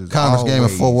Boys is Congress game in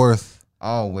Fort Worth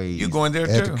always. You going there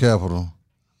at too? the Capitol.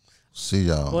 See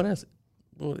y'all. Well, that's it.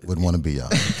 Wouldn't want to be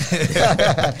y'all.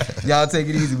 Y'all take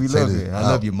it easy. We love this. you. I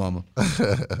love you, mama.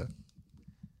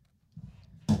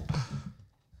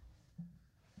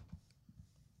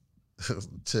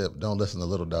 Tip, don't listen to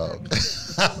Little Dog.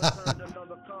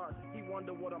 Another card. He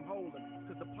wonder what I'm holding,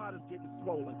 cause the pot is getting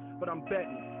swollen. But I'm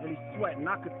betting, and he's sweating.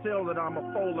 I could tell that I'm a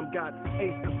fold. I'm got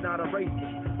aces, not a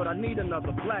racist. But I need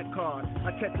another black card.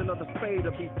 I catch another spade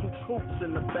of these 2 coops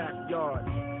in the backyard.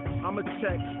 I'ma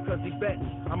check, cause he betting.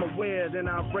 I'm aware, then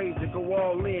I'll raise it, go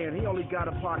all in. He only got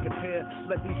a pocket pair.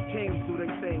 Let these kings do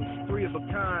their thing. 3 of a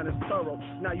kind is thorough.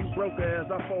 Now you broker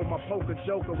as I fold my poker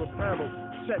joker apparel.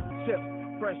 Check the chips,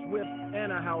 fresh whip,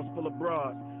 and a house full of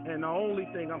bras. And the only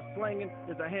thing I'm slinging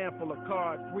is a handful of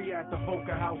cards. We at the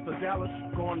Poker House of Dallas,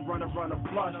 going runner flush.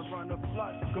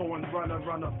 Going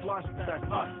runner flush, that's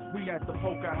us. We at the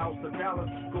Poker House of Dallas,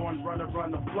 going runner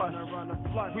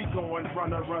flush. We going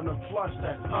runner flush,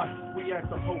 that's us. We at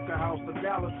the Poker House of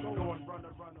Dallas, going runner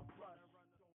flush.